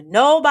protection?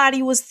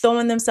 Nobody was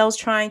throwing themselves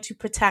trying to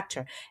protect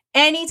her.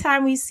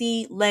 Anytime we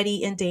see Letty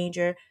in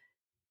danger,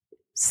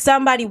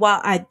 somebody,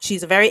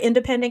 she's a very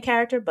independent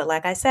character, but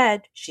like I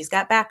said, she's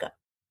got backup,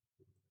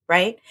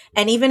 right?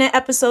 And even in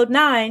episode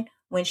 9,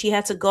 when she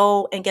had to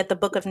go and get the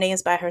Book of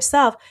Names by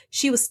herself,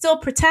 she was still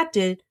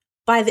protected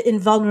by the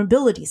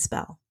invulnerability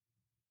spell.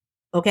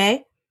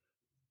 Okay?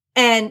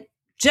 And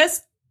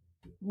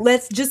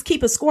let's just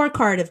keep a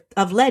scorecard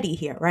of Letty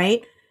here,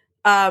 right?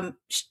 As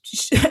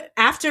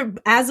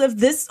of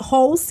this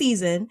whole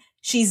season,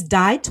 she's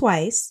died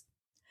twice.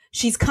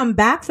 She's come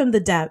back from the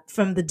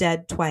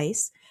dead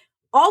twice.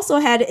 Also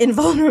had an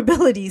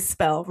invulnerability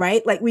spell,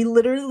 right? Like we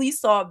literally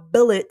saw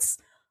bullets,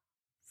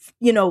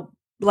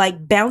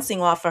 like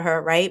bouncing off of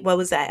her, right? What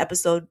was that?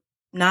 Episode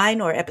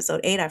 9 or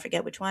episode 8? I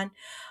forget which one.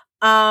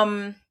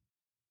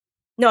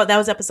 No, that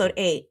was episode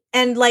 8.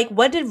 And like,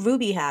 what did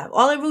Ruby have?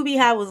 All that Ruby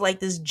had was like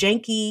this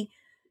janky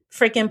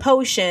freaking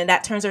potion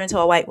that turns her into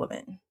a white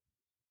woman.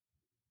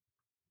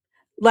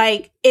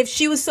 Like, if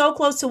she was so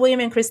close to William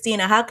and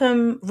Christina, how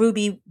come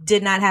Ruby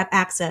did not have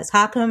access?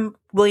 How come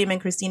William and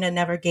Christina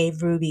never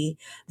gave Ruby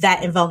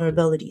that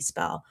invulnerability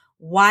spell?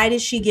 why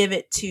did she give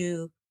it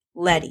to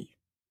Letty?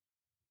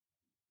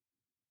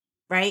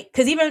 Right?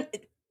 Because even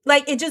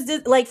like it just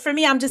did, like for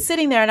me, I'm just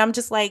sitting there and I'm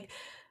just like,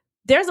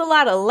 there's a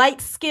lot of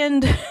light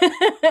skinned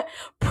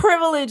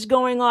privilege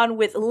going on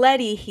with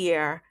Letty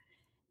here.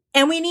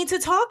 And we need to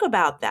talk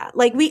about that.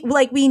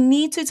 We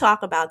need to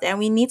talk about that. And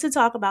we need to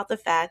talk about the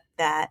fact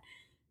that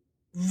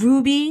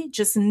Ruby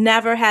just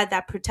never had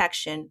that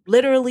protection.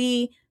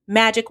 Literally,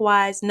 magic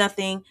wise,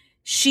 nothing.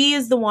 She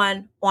is the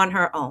one on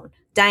her own.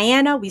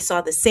 Diana, we saw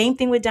the same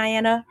thing with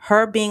Diana,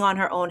 her being on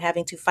her own,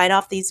 having to fight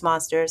off these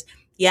monsters.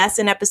 Yes,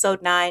 in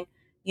episode 9,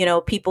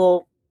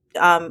 people,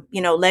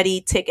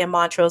 Letty, Tick, and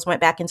Montrose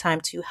went back in time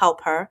to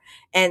help her.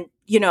 And,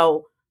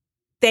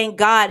 thank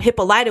God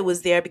Hippolyta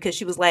was there because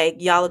she was like,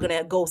 y'all are going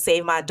to go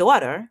save my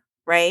daughter.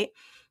 Right.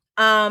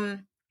 So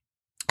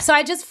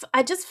I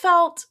just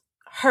felt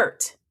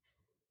hurt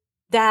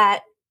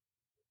that,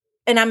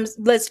 and I'm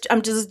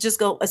just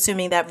go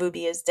assuming that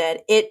Ruby is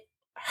dead. It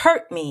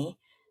hurt me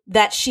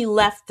that she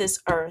left this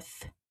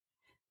earth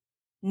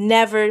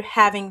never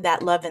having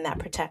that love and that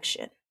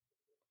protection.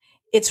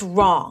 It's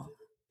wrong.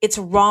 It's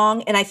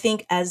wrong. And I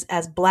think as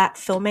Black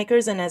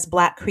filmmakers and as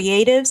Black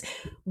creatives,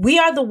 we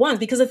are the ones,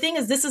 because the thing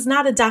is, this is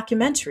not a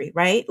documentary,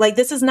 right? Like,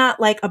 this is not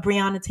like a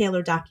Breonna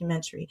Taylor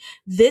documentary.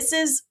 This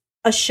is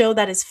a show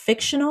that is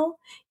fictional.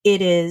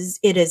 It is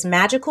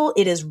magical.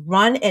 It is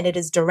run and it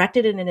is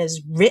directed and it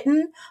is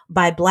written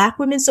by Black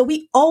women. So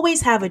we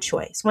always have a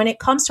choice when it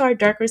comes to our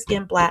darker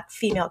skinned Black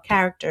female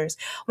characters,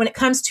 when it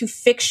comes to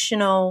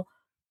fictional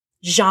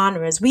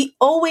genres, we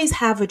always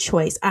have a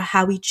choice of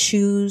how we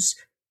choose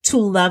to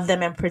love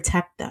them and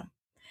protect them.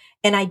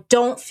 And I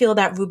don't feel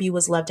that Ruby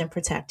was loved and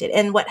protected.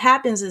 And what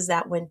happens is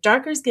that when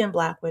darker skinned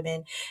Black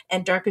women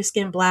and darker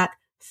skinned Black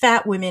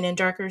fat women and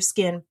darker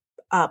skinned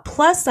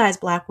plus size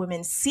Black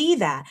women see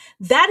that,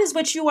 that is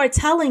what you are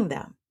telling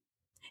them.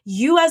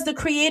 You as the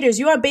creators,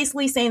 you are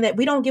basically saying that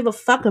we don't give a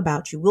fuck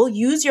about you. We'll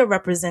use your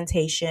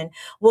representation.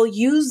 We'll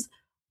use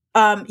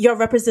your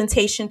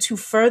representation to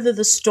further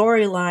the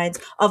storylines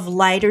of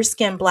lighter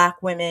skinned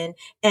Black women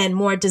and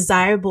more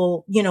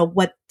desirable,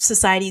 what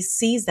society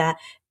sees that.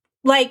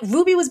 Like,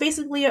 Ruby was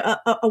basically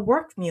a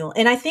work mule.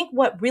 And I think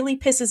what really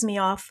pisses me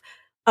off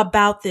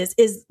about this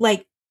is,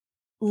 like,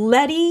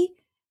 Letty,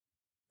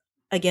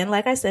 again,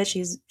 like I said,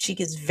 she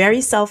is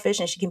very selfish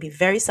and she can be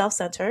very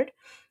self-centered.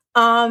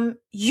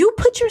 You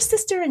put your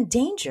sister in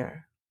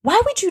danger.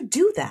 Why would you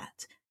do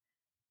that?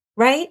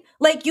 Right?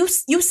 Like, you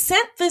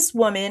sent this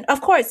woman, of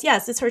course,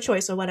 yes, it's her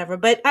choice or whatever.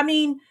 But I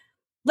mean,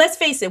 let's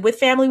face it, with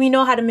family, we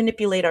know how to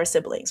manipulate our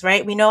siblings,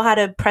 right? We know how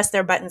to press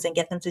their buttons and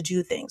get them to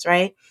do things,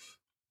 right?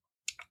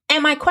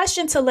 And my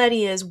question to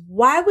Letty is,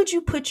 why would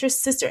you put your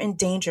sister in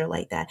danger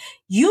like that?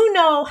 You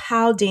know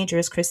how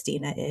dangerous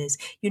Christina is.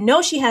 You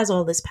know she has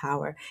all this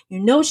power. You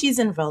know she's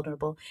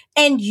invulnerable.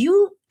 And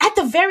you, at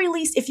the very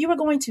least, if you were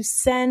going to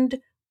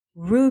send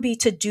Ruby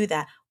to do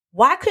that,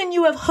 why couldn't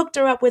you have hooked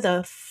her up with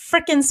a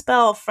freaking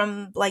spell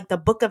from, like, the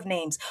Book of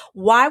Names?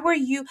 Why were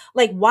you,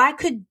 like, why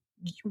could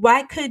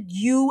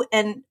you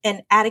and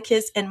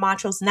Atticus and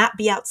Montrose not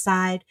be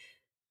outside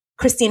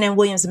Christina and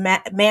William's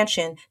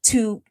mansion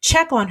to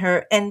check on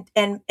her and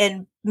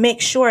make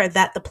sure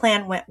that the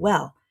plan went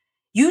well?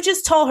 You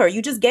just told her,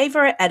 you just gave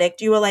her an edict.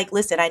 You were like,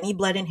 listen, I need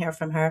blood in here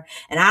from her.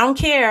 And I don't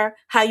care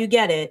how you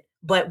get it,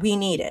 but we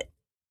need it.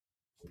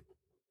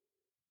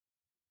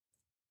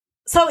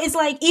 So it's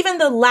like, even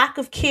the lack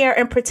of care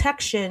and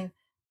protection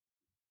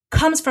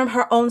comes from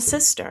her own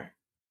sister.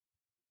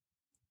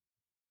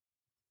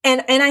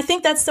 And I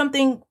think that's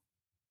something,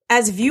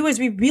 as viewers,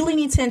 we really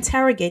need to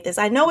interrogate this.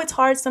 I know it's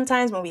hard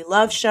sometimes when we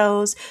love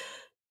shows.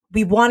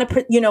 We want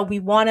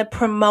to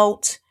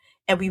promote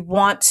and we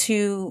want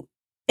to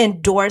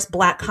endorse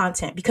Black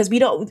content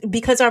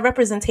because our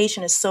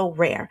representation is so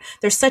rare.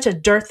 There's such a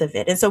dearth of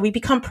it. And so we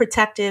become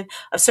protective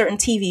of certain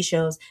TV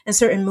shows and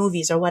certain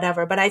movies or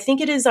whatever. But I think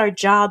it is our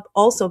job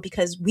also,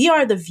 because we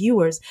are the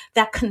viewers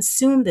that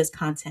consume this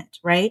content,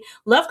 right?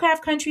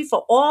 Lovecraft Country,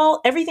 for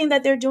everything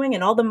that they're doing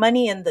and all the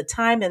money and the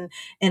time,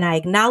 and I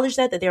acknowledge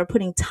that they're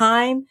putting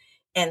time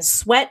and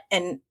sweat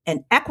and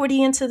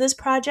equity into this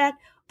project.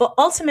 But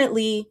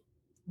ultimately,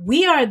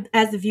 we are,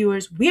 as the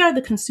viewers, we are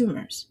the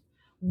consumers.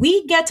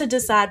 We get to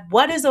decide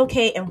what is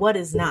okay and what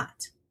is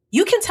not.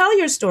 You can tell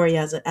your story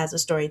as a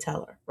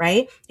storyteller,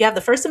 right? You have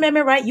the First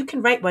Amendment right. You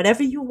can write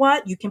whatever you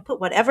want. You can put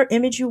whatever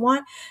image you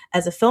want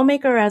as a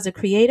filmmaker or as a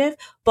creative.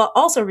 But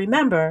also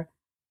remember,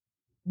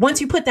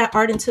 once you put that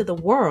art into the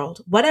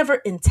world,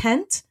 whatever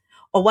intent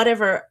or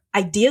whatever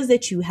ideas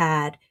that you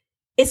had,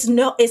 it's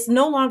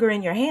no longer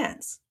in your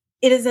hands.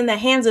 It is in the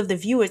hands of the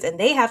viewers, and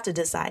they have to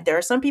decide. There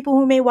are some people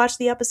who may watch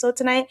the episode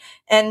tonight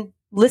and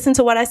listen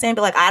to what I say and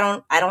be like, I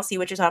don't see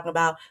what you're talking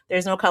about.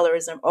 There's no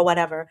colorism or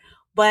whatever.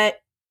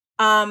 But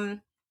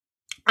I'm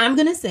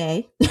going to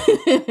say,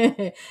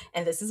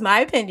 and this is my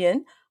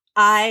opinion,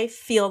 I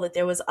feel that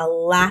there was a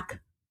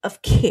lack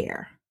of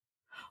care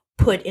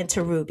put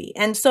into Ruby.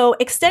 And so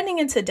extending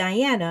into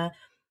Diana,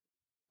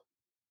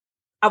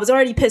 I was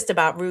already pissed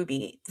about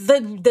Ruby.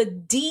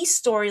 The D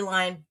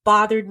storyline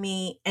bothered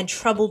me and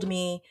troubled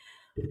me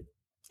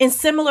in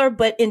similar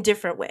but in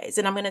different ways.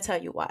 And I'm going to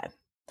tell you why.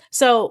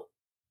 So,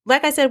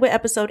 like I said, with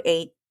episode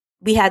 8,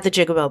 we had the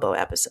Jigabobo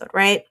episode,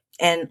 right?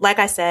 And like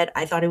I said,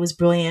 I thought it was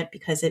brilliant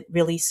because it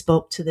really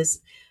spoke to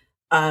this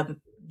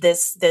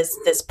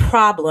this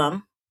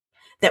problem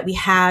that we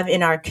have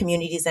in our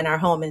communities and our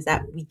home, is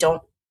that we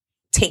don't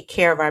take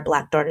care of our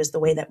Black daughters the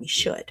way that we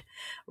should,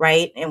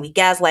 right? And we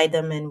gaslight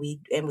them, and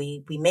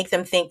we make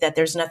them think that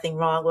there's nothing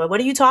wrong, or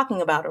what are you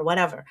talking about, or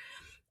whatever.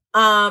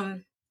 The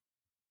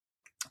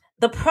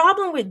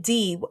problem with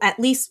D, at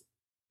least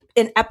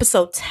in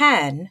episode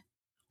 10,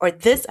 or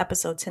this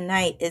episode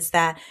tonight, is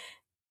that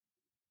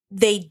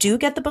they do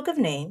get the Book of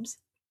Names.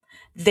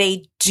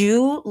 They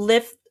do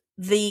lift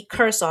the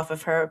curse off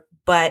of her,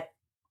 but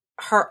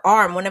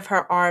one of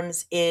her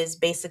arms is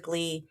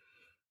basically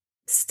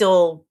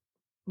still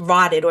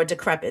rotted or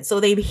decrepit. So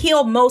they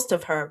heal most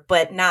of her,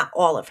 but not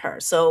all of her.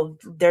 So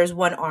there's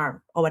one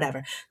arm or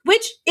whatever,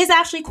 which is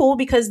actually cool,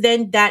 because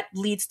then that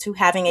leads to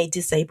having a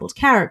disabled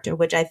character,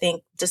 which I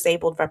think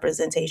disabled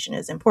representation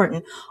is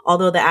important,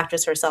 although the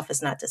actress herself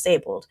is not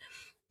disabled.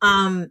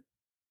 The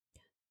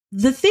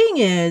thing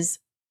is,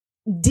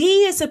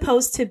 D is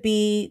supposed to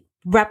be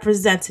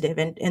representative,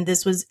 and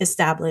this was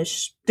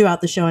established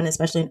throughout the show, and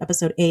especially in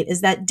episode 8, is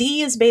that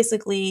D is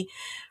basically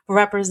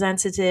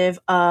representative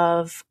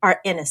of our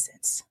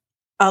innocence,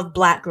 of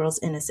Black girls'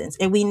 innocence.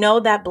 And we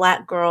know that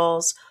Black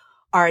girls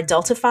are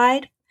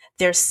adultified,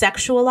 they're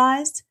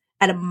sexualized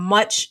at a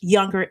much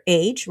younger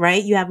age,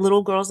 right? You have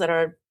little girls that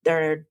are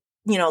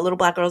little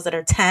Black girls that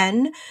are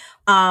 10.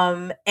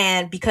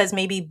 And because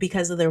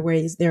of their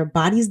ways their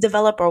bodies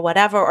develop or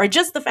whatever, or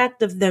just the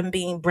fact of them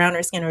being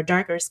browner skin or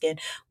darker skin,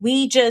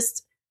 we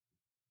just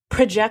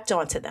project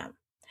onto them.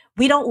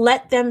 We don't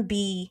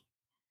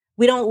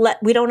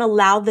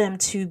allow them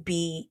to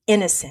be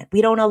innocent.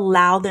 We don't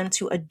allow them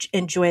to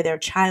enjoy their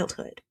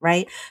childhood,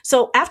 right?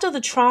 So after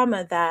the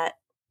trauma that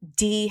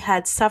Dee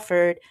had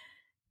suffered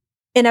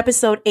in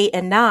episode 8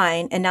 and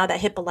 9, and now that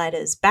Hippolyta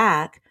is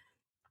back,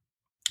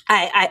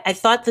 I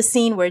thought the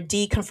scene where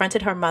Dee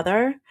confronted her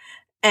mother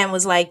and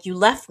was like, "You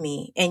left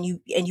me, and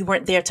you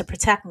weren't there to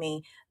protect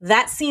me."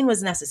 That scene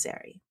was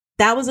necessary.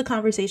 That was a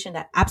conversation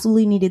that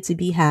absolutely needed to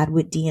be had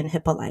with Dee and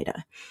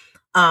Hippolyta,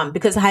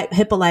 because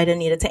Hippolyta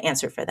needed to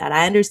answer for that.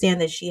 I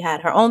understand that she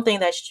had her own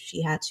thing that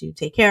she had to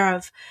take care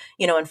of,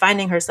 in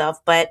finding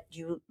herself, but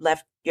you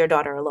left your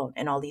daughter alone,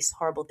 and all these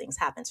horrible things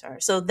happened to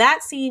her. So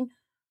that scene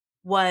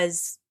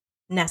was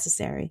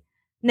necessary.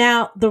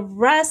 Now, the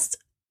rest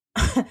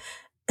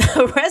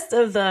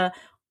of the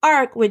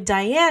arc with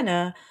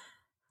Diana,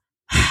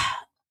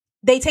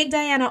 they take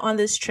Diana on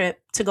this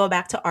trip to go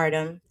back to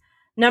Artem.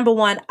 Number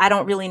one, I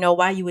don't really know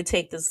why you would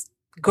take this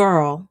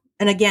girl,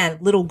 and again,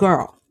 little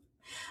girl,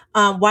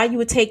 why you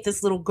would take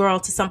this little girl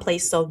to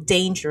someplace so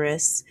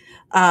dangerous,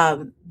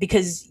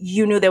 because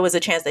you knew there was a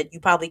chance that you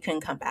probably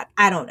couldn't come back.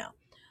 I don't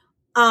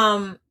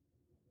know.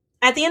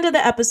 At the end of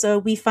the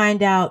episode, we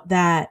find out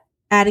that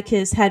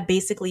Atticus had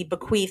basically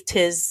bequeathed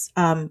his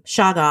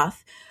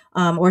Shoggoth,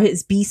 or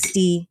his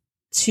beastie,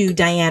 to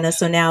Diana.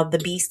 So now the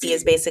beastie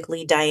is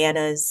basically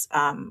Diana's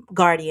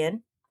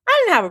guardian.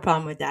 I didn't have a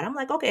problem with that. I'm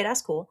like, okay,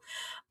 that's cool.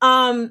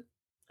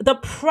 The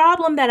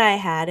problem that I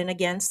had, and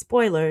again,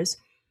 spoilers,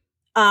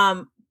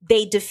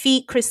 they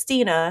defeat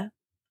Christina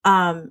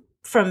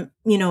from,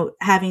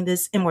 having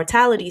this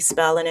immortality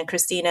spell. And then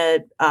Christina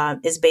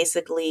is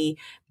basically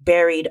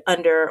buried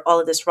under all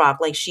of this rock.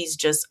 Like, she's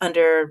just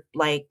under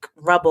like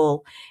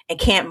rubble and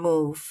can't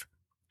move.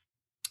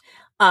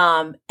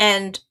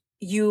 And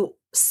you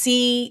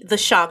see the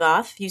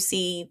Shoggoth, you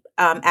see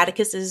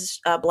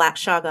Atticus's black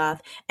Shoggoth,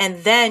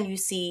 and then you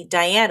see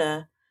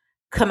Diana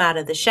come out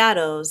of the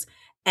shadows,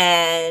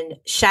 and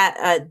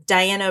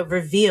Diana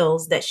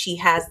reveals that she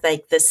has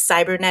like this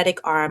cybernetic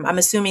arm. I'm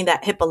assuming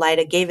that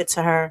Hippolyta gave it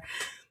to her,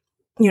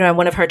 in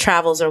one of her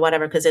travels or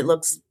whatever, because it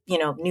looks,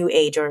 new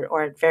age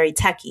or very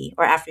techy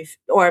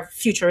or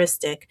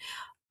futuristic.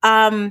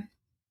 And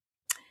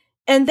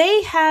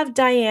they have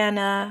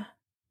Diana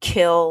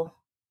kill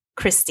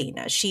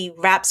Christina. She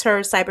wraps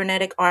her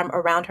cybernetic arm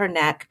around her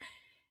neck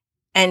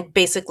and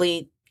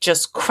basically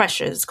just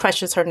crushes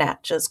her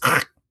neck. Just,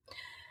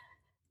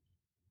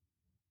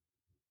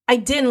 I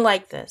didn't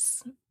like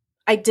this.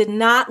 I did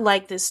not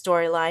like this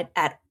storyline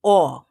at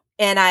all.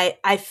 And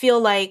I feel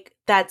like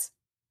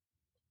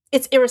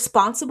it's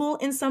irresponsible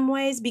in some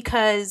ways,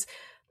 because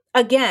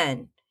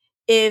again,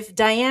 if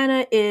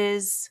Diana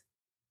is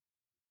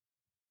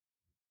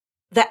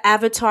the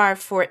avatar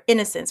for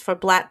innocence, for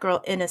Black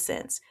girl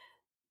innocence,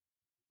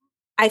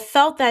 I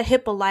felt that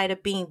Hippolyta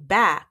being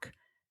back,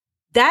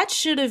 that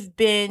should have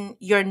been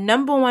your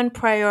number one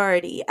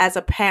priority as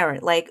a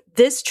parent. Like,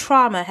 this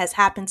trauma has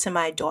happened to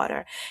my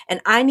daughter, and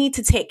I need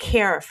to take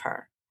care of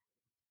her.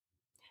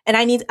 And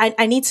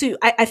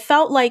I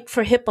felt like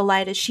for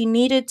Hippolyta, she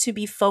needed to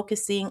be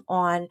focusing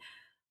on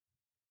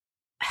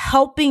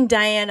helping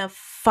Diana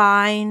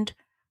find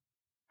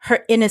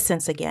her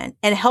innocence again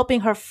and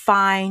helping her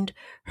find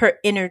her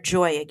inner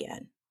joy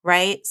again.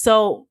 Right.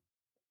 So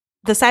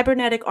the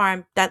cybernetic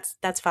arm,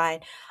 that's fine.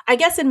 I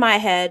guess in my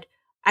head,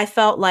 I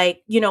felt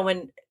like,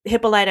 when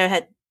Hippolyta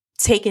had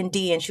taken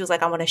D and she was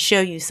like, I want to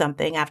show you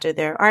something after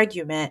their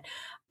argument.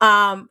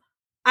 I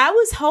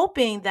was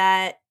hoping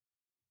that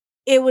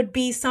it would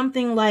be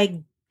something like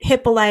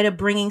Hippolyta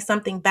bringing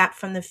something back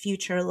from the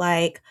future,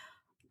 like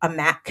a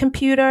Mac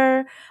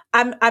computer.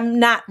 I'm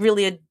not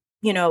really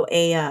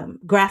a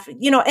graphic,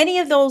 any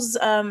of those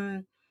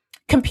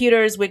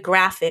computers with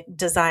graphic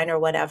design or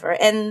whatever.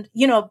 And,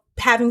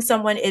 having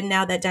someone in,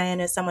 now that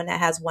Diana is someone that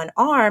has one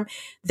arm,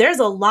 there's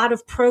a lot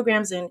of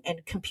programs and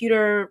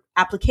computer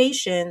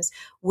applications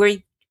where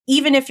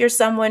even if you're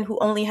someone who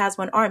only has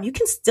one arm, you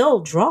can still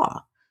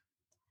draw.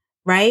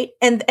 Right.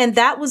 And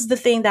that was the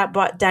thing that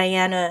brought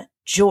Diana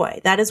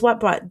joy. That is what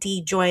brought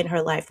Dee joy in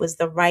her life, was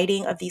the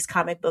writing of these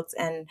comic books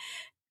and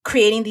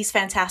creating these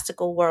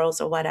fantastical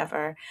worlds or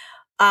whatever.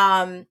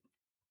 I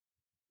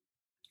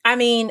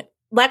mean,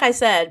 like I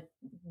said,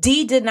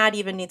 Dee did not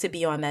even need to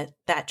be on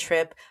that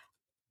trip.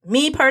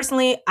 Me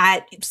personally,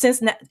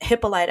 since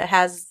Hippolyta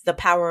has the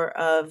power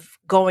of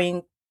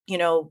going,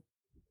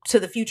 to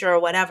the future or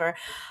whatever,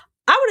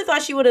 I would have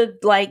thought she would have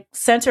like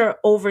sent her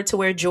over to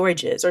where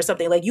George is or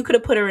something. Like, you could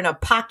have put her in a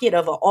pocket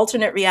of an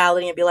alternate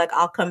reality and be like,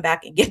 I'll come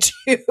back and get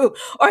you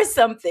or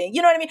something.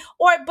 You know what I mean?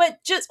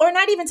 Or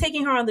not even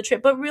taking her on the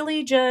trip, but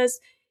really just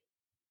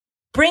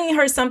bringing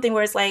her something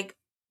where it's like,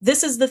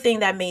 this is the thing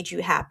that made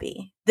you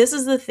happy. This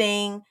is the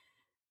thing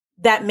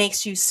that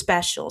makes you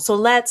special. So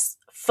let's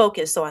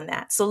focus on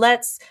that. So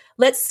let's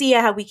see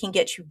how we can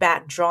get you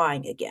back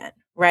drawing again.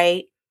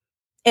 Right.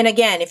 And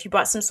again, if you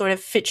brought some sort of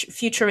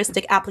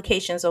futuristic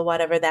applications or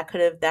whatever, that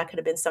could have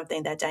been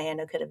something that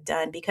Diana could have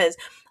done. Because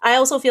I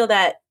also feel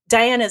that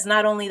Diana is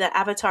not only the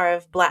avatar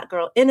of Black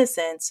girl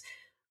innocence,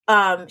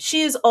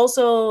 she is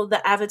also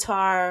the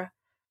avatar,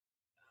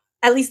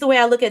 at least the way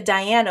I look at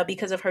Diana,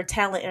 because of her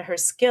talent and her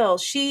skill.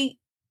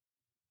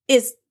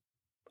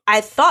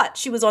 I thought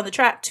she was on the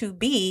track to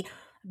be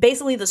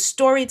basically the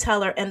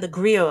storyteller and the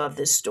griot of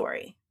this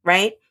story,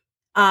 right?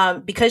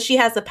 Because she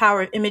has the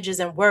power of images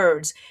and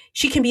words,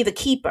 she can be the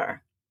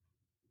keeper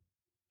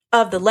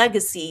of the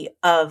legacy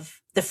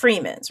of the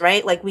Freemans,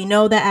 right? Like, we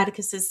know that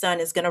Atticus's son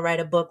is going to write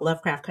a book,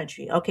 Lovecraft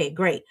Country. Okay,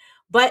 great.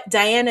 But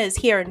Diana is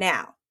here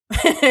now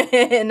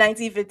in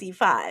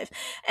 1955.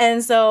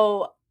 And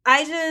so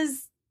I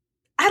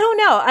don't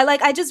know.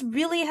 I just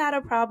really had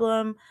a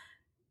problem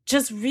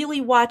just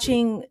really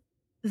watching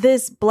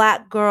this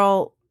Black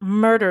girl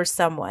murder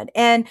someone.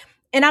 And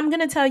I'm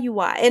going to tell you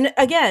why. And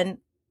again,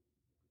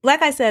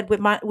 like I said,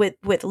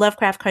 with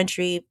Lovecraft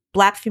Country,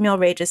 Black female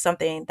rage is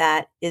something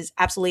that is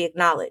absolutely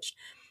acknowledged.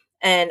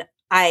 And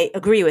I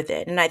agree with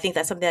it. And I think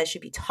that's something that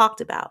should be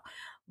talked about.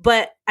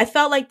 But I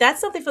felt like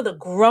that's something for the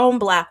grown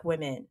Black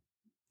women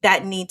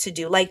that need to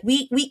do. Like,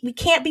 we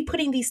can't be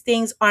putting these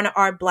things on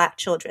our Black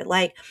children.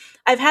 Like,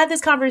 I've had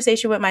this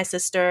conversation with my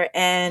sister,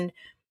 and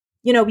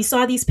we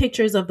saw these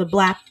pictures of the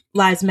Black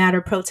Lives Matter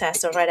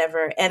protests or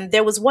whatever. And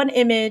there was one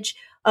image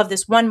of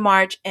this one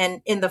march.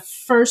 And in the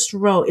first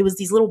row, it was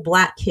these little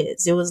Black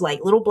kids. It was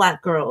like little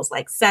Black girls,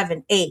 like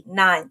 7, 8,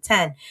 9,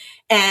 10.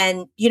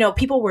 And,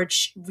 people were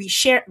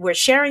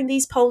sharing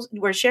these posts,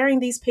 were sharing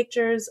these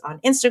pictures on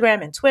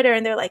Instagram and Twitter.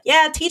 And they're like,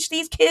 yeah, teach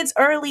these kids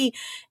early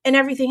and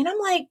everything. And I'm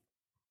like,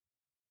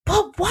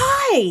 but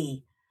why?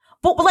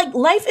 But like,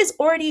 life is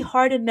already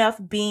hard enough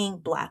being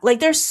Black.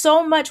 Like, there's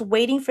so much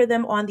waiting for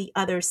them on the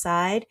other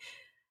side.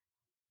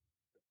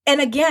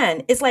 And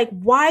again, it's like,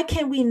 why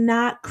can we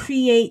not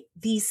create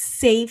these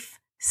safe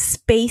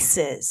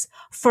spaces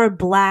for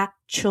Black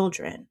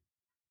children?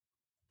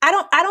 I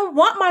don't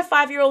want my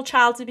 5-year-old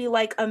child to be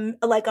like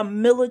a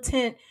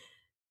militant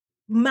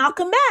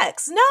Malcolm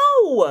X.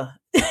 No,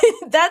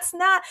 that's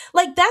not,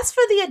 like, that's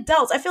for the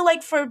adults. I feel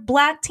like for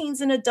Black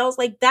teens and adults,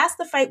 like, that's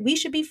the fight we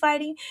should be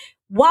fighting,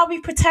 while we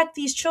protect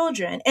these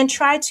children and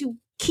try to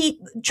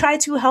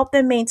help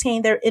them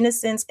maintain their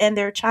innocence and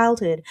their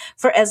childhood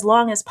for as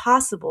long as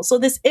possible. So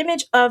this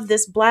image of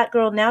this Black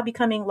girl now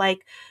becoming like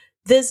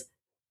this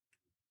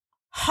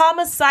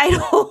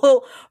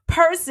homicidal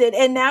person,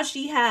 and now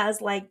she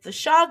has like the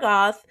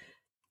Shoggoth,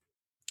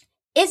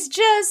 it's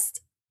just,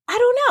 I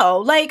don't know.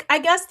 Like, I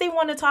guess they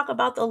want to talk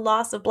about the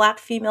loss of Black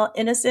female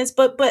innocence,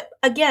 but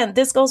again,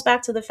 this goes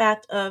back to the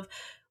fact of,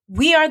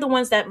 we are the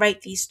ones that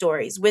write these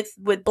stories with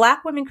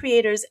Black women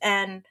creators,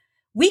 and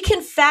we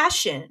can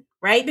fashion,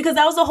 right? Because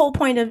that was the whole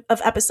point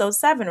of episode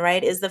 7,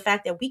 right? Is the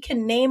fact that we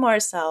can name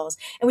ourselves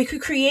and we could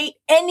create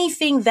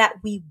anything that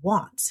we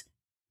want.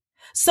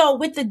 So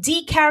with the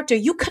Dee character,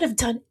 you could have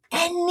done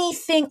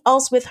anything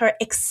else with her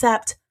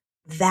except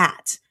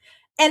that.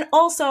 And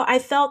also, I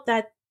felt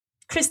that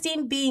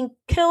Christine being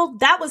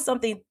killed, that was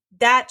something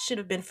that should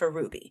have been for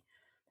Ruby.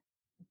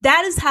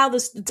 That is how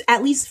this,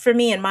 at least for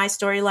me in my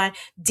storyline,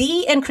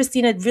 Dee and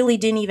Christina really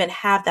didn't even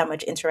have that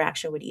much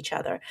interaction with each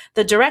other.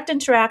 The direct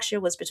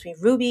interaction was between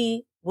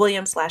Ruby,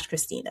 William /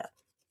 Christina.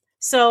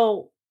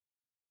 So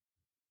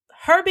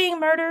her being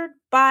murdered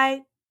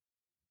by,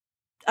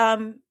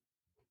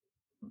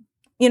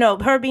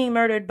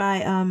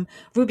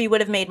 Ruby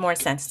would have made more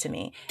sense to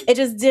me. It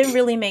just didn't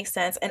really make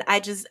sense. And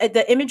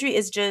the imagery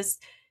is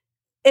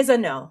a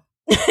no.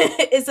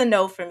 it's a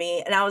no for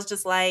me. And I was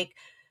just like,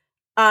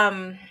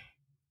 um,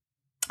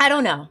 I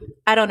don't know.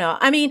 I don't know.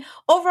 I mean,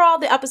 overall,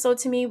 the episode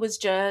to me was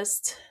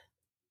just,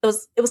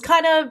 it was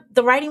kind of,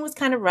 the writing was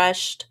kind of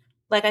rushed.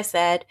 Like I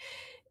said,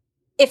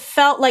 it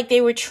felt like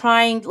they were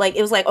trying, like,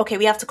 it was like, okay,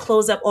 we have to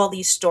close up all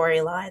these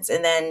storylines.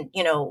 And then,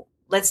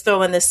 let's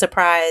throw in this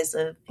surprise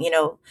of,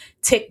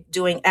 Tick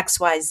doing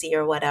XYZ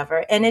or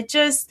whatever. And I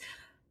just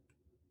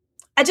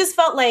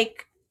felt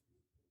like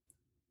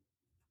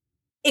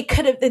it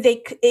could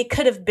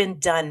have been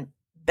done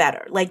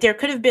better. Like there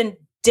could have been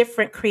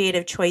different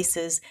creative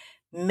choices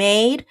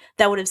made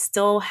that would have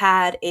still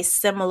had a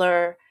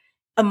similar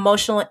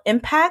emotional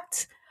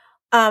impact.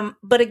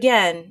 But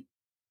again,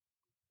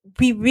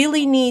 we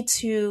really need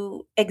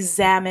to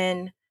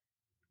examine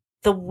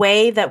the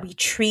way that we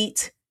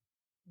treat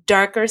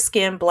darker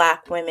skinned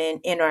Black women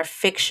in our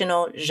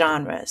fictional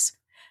genres,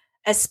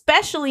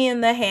 especially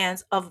in the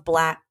hands of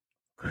Black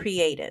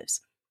creatives.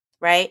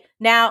 Right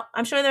now,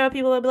 I'm sure there are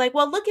people that'll be like,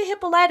 well, look at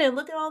Hippolyta and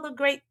look at all the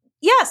great.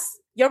 Yes,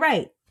 you're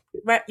right.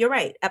 You're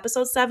right.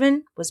 Episode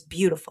 7 was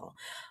beautiful.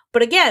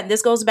 But again,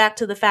 this goes back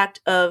to the fact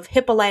of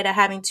Hippolyta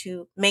having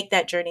to make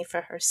that journey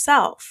for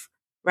herself.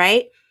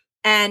 Right.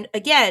 And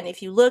again,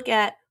 if you look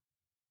at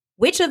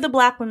which of the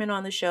Black women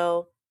on the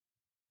show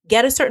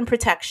get a certain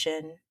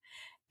protection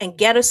and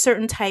get a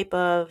certain type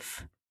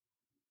of,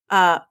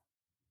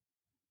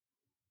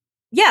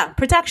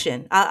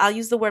 protection. I'll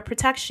use the word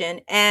protection.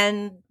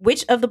 And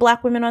which of the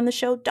Black women on the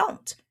show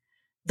don't?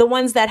 The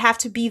ones that have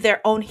to be their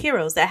own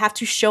heroes, that have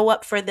to show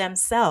up for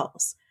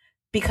themselves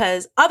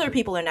because other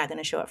people are not going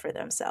to show up for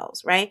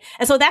themselves, right?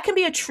 And so that can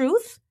be a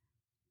truth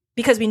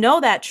because we know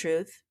that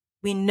truth.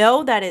 We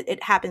know that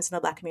it happens in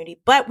the Black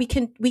community, but we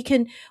can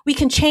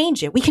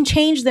change it. We can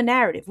change the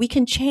narrative. We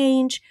can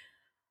change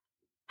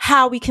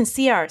how we can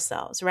see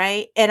ourselves,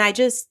 right? And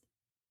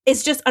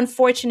it's just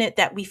unfortunate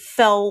that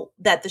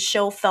that the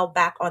show fell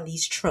back on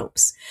these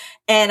tropes.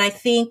 And I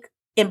think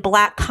in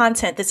Black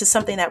content, this is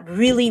something that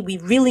we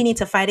really need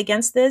to fight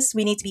against this.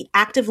 We need to be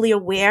actively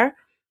aware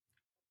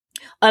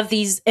of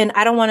these. And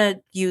I don't want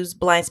to use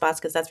blind spots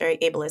because that's very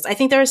ableist. I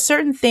think there are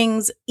certain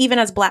things, even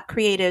as Black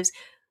creatives,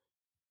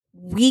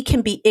 we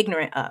can be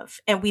ignorant of,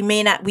 and we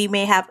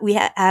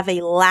have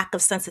a lack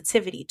of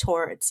sensitivity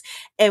towards,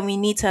 and we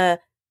need to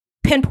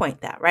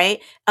pinpoint that, right?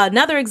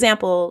 Another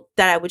example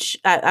that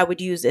I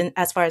would use in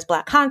as far as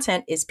Black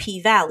content is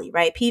P Valley,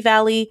 right? P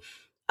Valley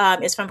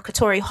is from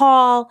Katori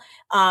Hall.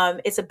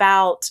 It's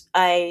about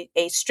a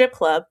strip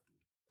club,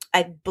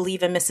 I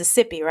believe, in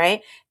Mississippi,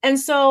 right? And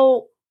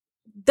so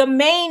the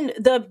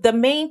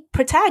main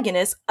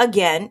protagonist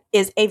again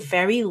is a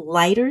very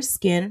lighter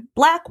skinned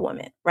Black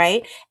woman,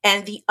 right?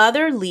 And the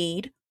other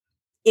lead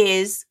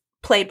is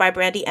played by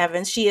Brandy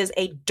Evans. She is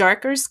a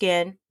darker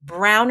skinned,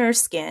 browner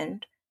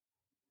skinned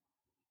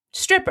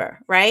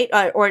stripper, right?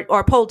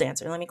 Or pole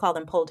dancer. Let me call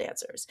them pole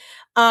dancers.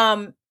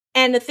 And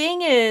the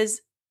thing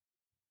is,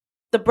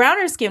 the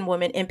browner skinned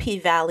woman in P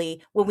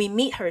Valley, when we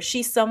meet her, she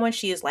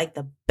is like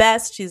the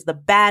best. She's the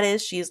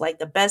baddest. She's like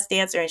the best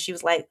dancer. And she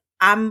was like,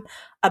 I'm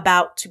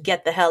about to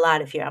get the hell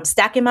out of here. I'm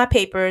stacking my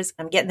papers.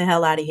 I'm getting the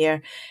hell out of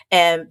here.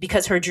 And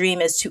because her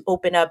dream is to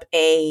open up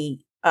a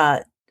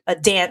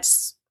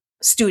dance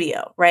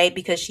studio, right?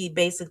 Because she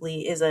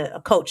basically is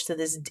a coach to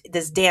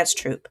this dance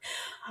troupe.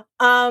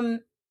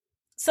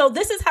 So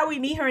this is how we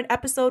meet her in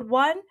episode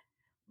 1.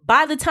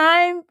 By the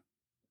time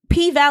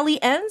P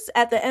Valley ends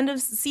at the end of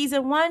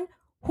season 1,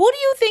 who do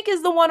you think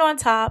is the one on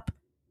top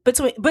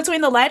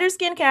between the lighter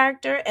skinned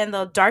character and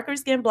the darker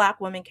skinned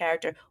Black woman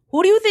character?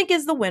 Who do you think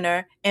is the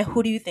winner and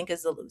who do you think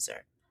is the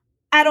loser?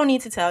 I don't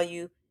need to tell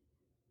you.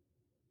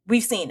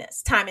 We've seen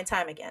this time and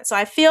time again. So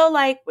I feel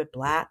like with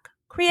Black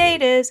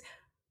creatives,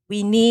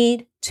 we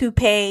need to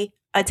pay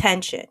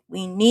attention.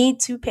 We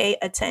need to pay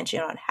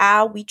attention on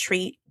how we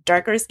treat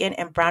darker skin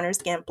and browner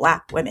skin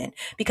Black women.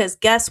 Because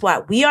guess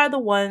what? We are the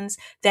ones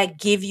that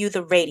give you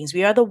the ratings.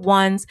 We are the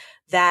ones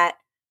that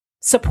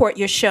support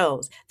your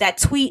shows, that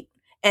tweet.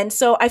 And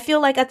so I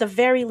feel like at the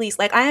very least,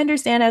 like I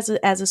understand as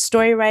a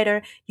story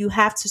writer, you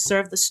have to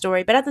serve the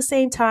story. But at the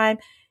same time,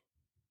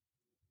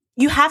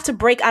 you have to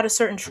break out of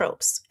certain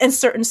tropes and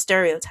certain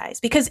stereotypes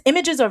because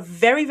images are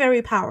very,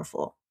 very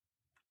powerful.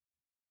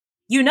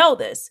 You know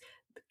this.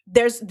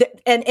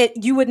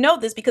 You would know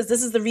this because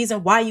this is the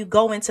reason why you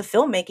go into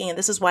filmmaking and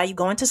this is why you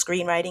go into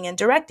screenwriting and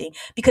directing,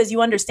 because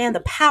you understand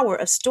the power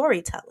of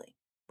storytelling,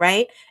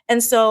 right?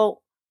 And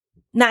so,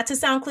 not to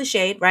sound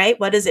cliched, right?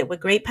 What is it?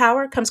 With great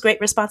power comes great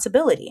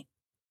responsibility.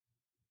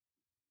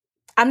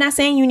 I'm not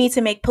saying you need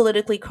to make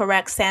politically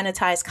correct,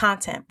 sanitized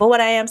content, but what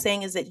I am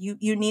saying is that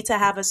you need to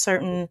have a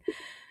certain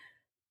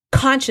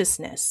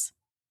consciousness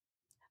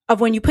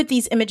of when you put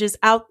these images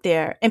out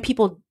there and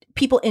people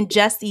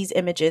ingest these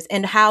images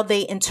and how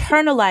they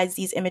internalize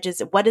these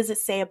images. What does it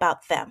say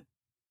about them?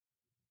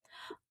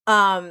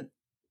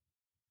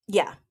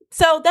 Yeah.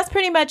 So that's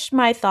pretty much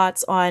my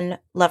thoughts on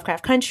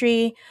Lovecraft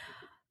Country.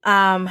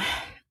 All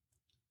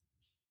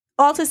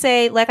to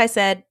say, like I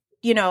said,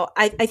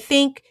 I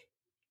think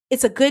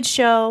it's a good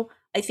show.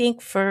 I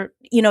think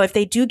if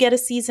they do get a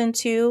season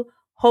 2,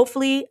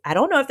 hopefully, I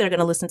don't know if they're going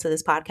to listen to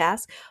this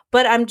podcast,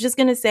 but I'm just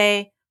going to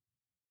say,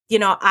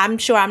 I'm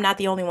sure I'm not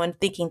the only one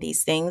thinking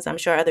these things. I'm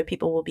sure other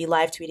people will be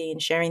live tweeting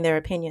and sharing their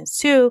opinions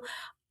too.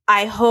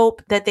 I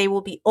hope that they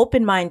will be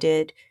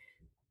open-minded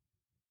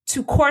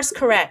to course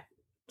correct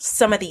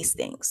some of these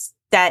things.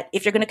 That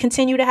if you're going to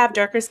continue to have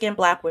darker skinned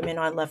Black women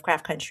on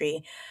Lovecraft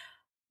Country,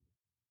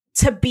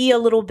 to be a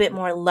little bit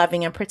more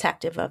loving and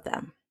protective of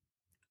them.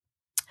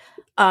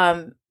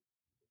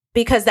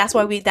 Because that's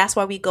why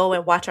we go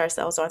and watch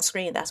ourselves on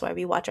screen. That's why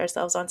we watch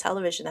ourselves on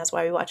television. That's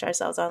why we watch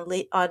ourselves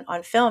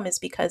on film, is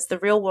because the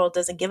real world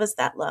doesn't give us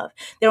that love.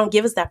 They don't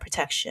give us that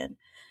protection.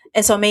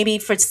 And so maybe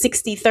for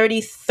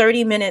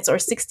 30 minutes or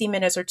 60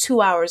 minutes or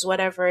 2 hours,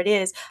 whatever it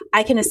is,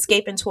 I can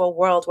escape into a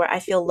world where I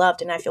feel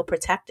loved and I feel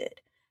protected.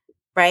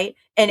 Right.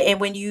 And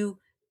when you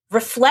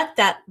reflect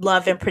that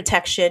love and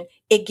protection,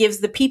 it gives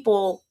the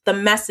people the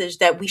message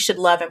that we should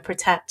love and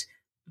protect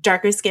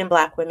darker skinned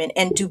Black women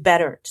and do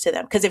better to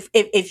them. Because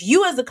if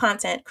you as a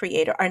content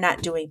creator are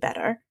not doing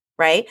better,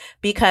 right?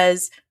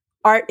 Because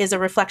art is a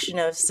reflection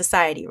of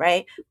society,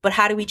 right? But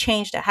how do we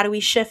change that? How do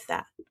we shift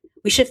that?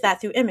 We shift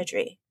that through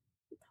imagery.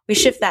 We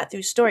shift that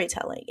through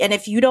storytelling. And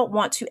if you don't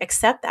want to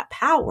accept that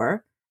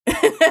power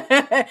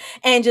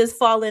and just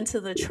fall into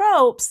the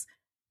tropes,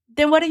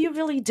 then what are you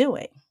really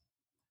doing?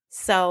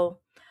 So,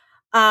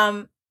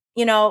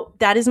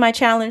 that is my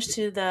challenge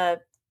to the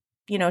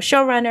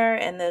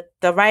showrunner and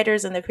the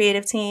writers and the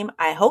creative team.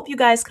 I hope you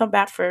guys come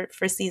back for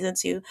season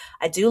 2.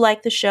 I do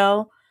like the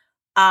show.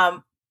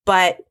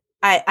 But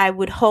I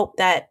would hope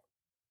that,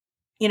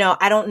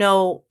 I don't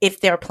know if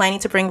they're planning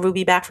to bring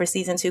Ruby back for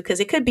season 2, because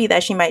it could be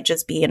that she might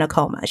just be in a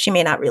coma. She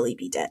may not really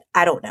be dead.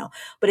 I don't know.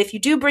 But if you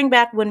do bring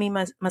back Wunmi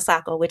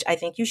Masako, which I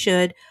think you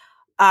should,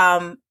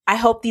 I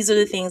hope these are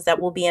the things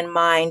that will be in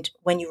mind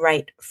when you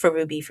write for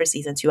Ruby for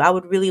season 2. I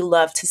would really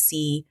love to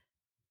see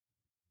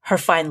her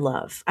find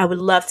love. I would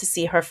love to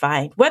see her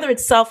find, whether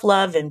it's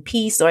self-love and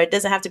peace, or it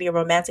doesn't have to be a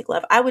romantic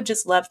love. I would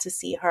just love to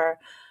see her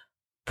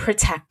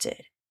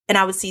protected. And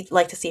I would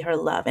like to see her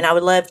love. And I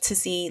would love to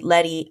see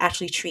Letty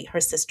actually treat her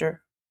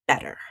sister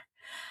better.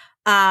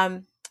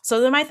 So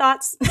those are my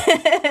thoughts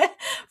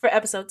for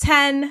episode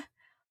 10.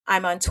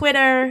 I'm on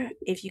Twitter.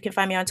 If you can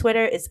find me on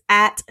Twitter, it's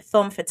at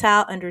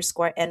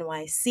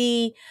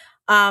filmfatale_NYC.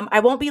 I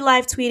won't be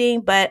live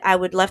tweeting, but I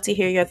would love to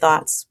hear your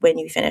thoughts when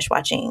you finish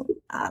watching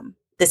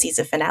the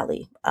season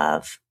finale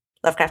of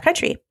Lovecraft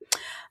Country.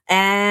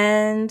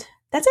 And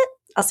that's it.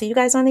 I'll see you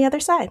guys on the other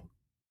side.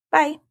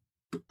 Bye.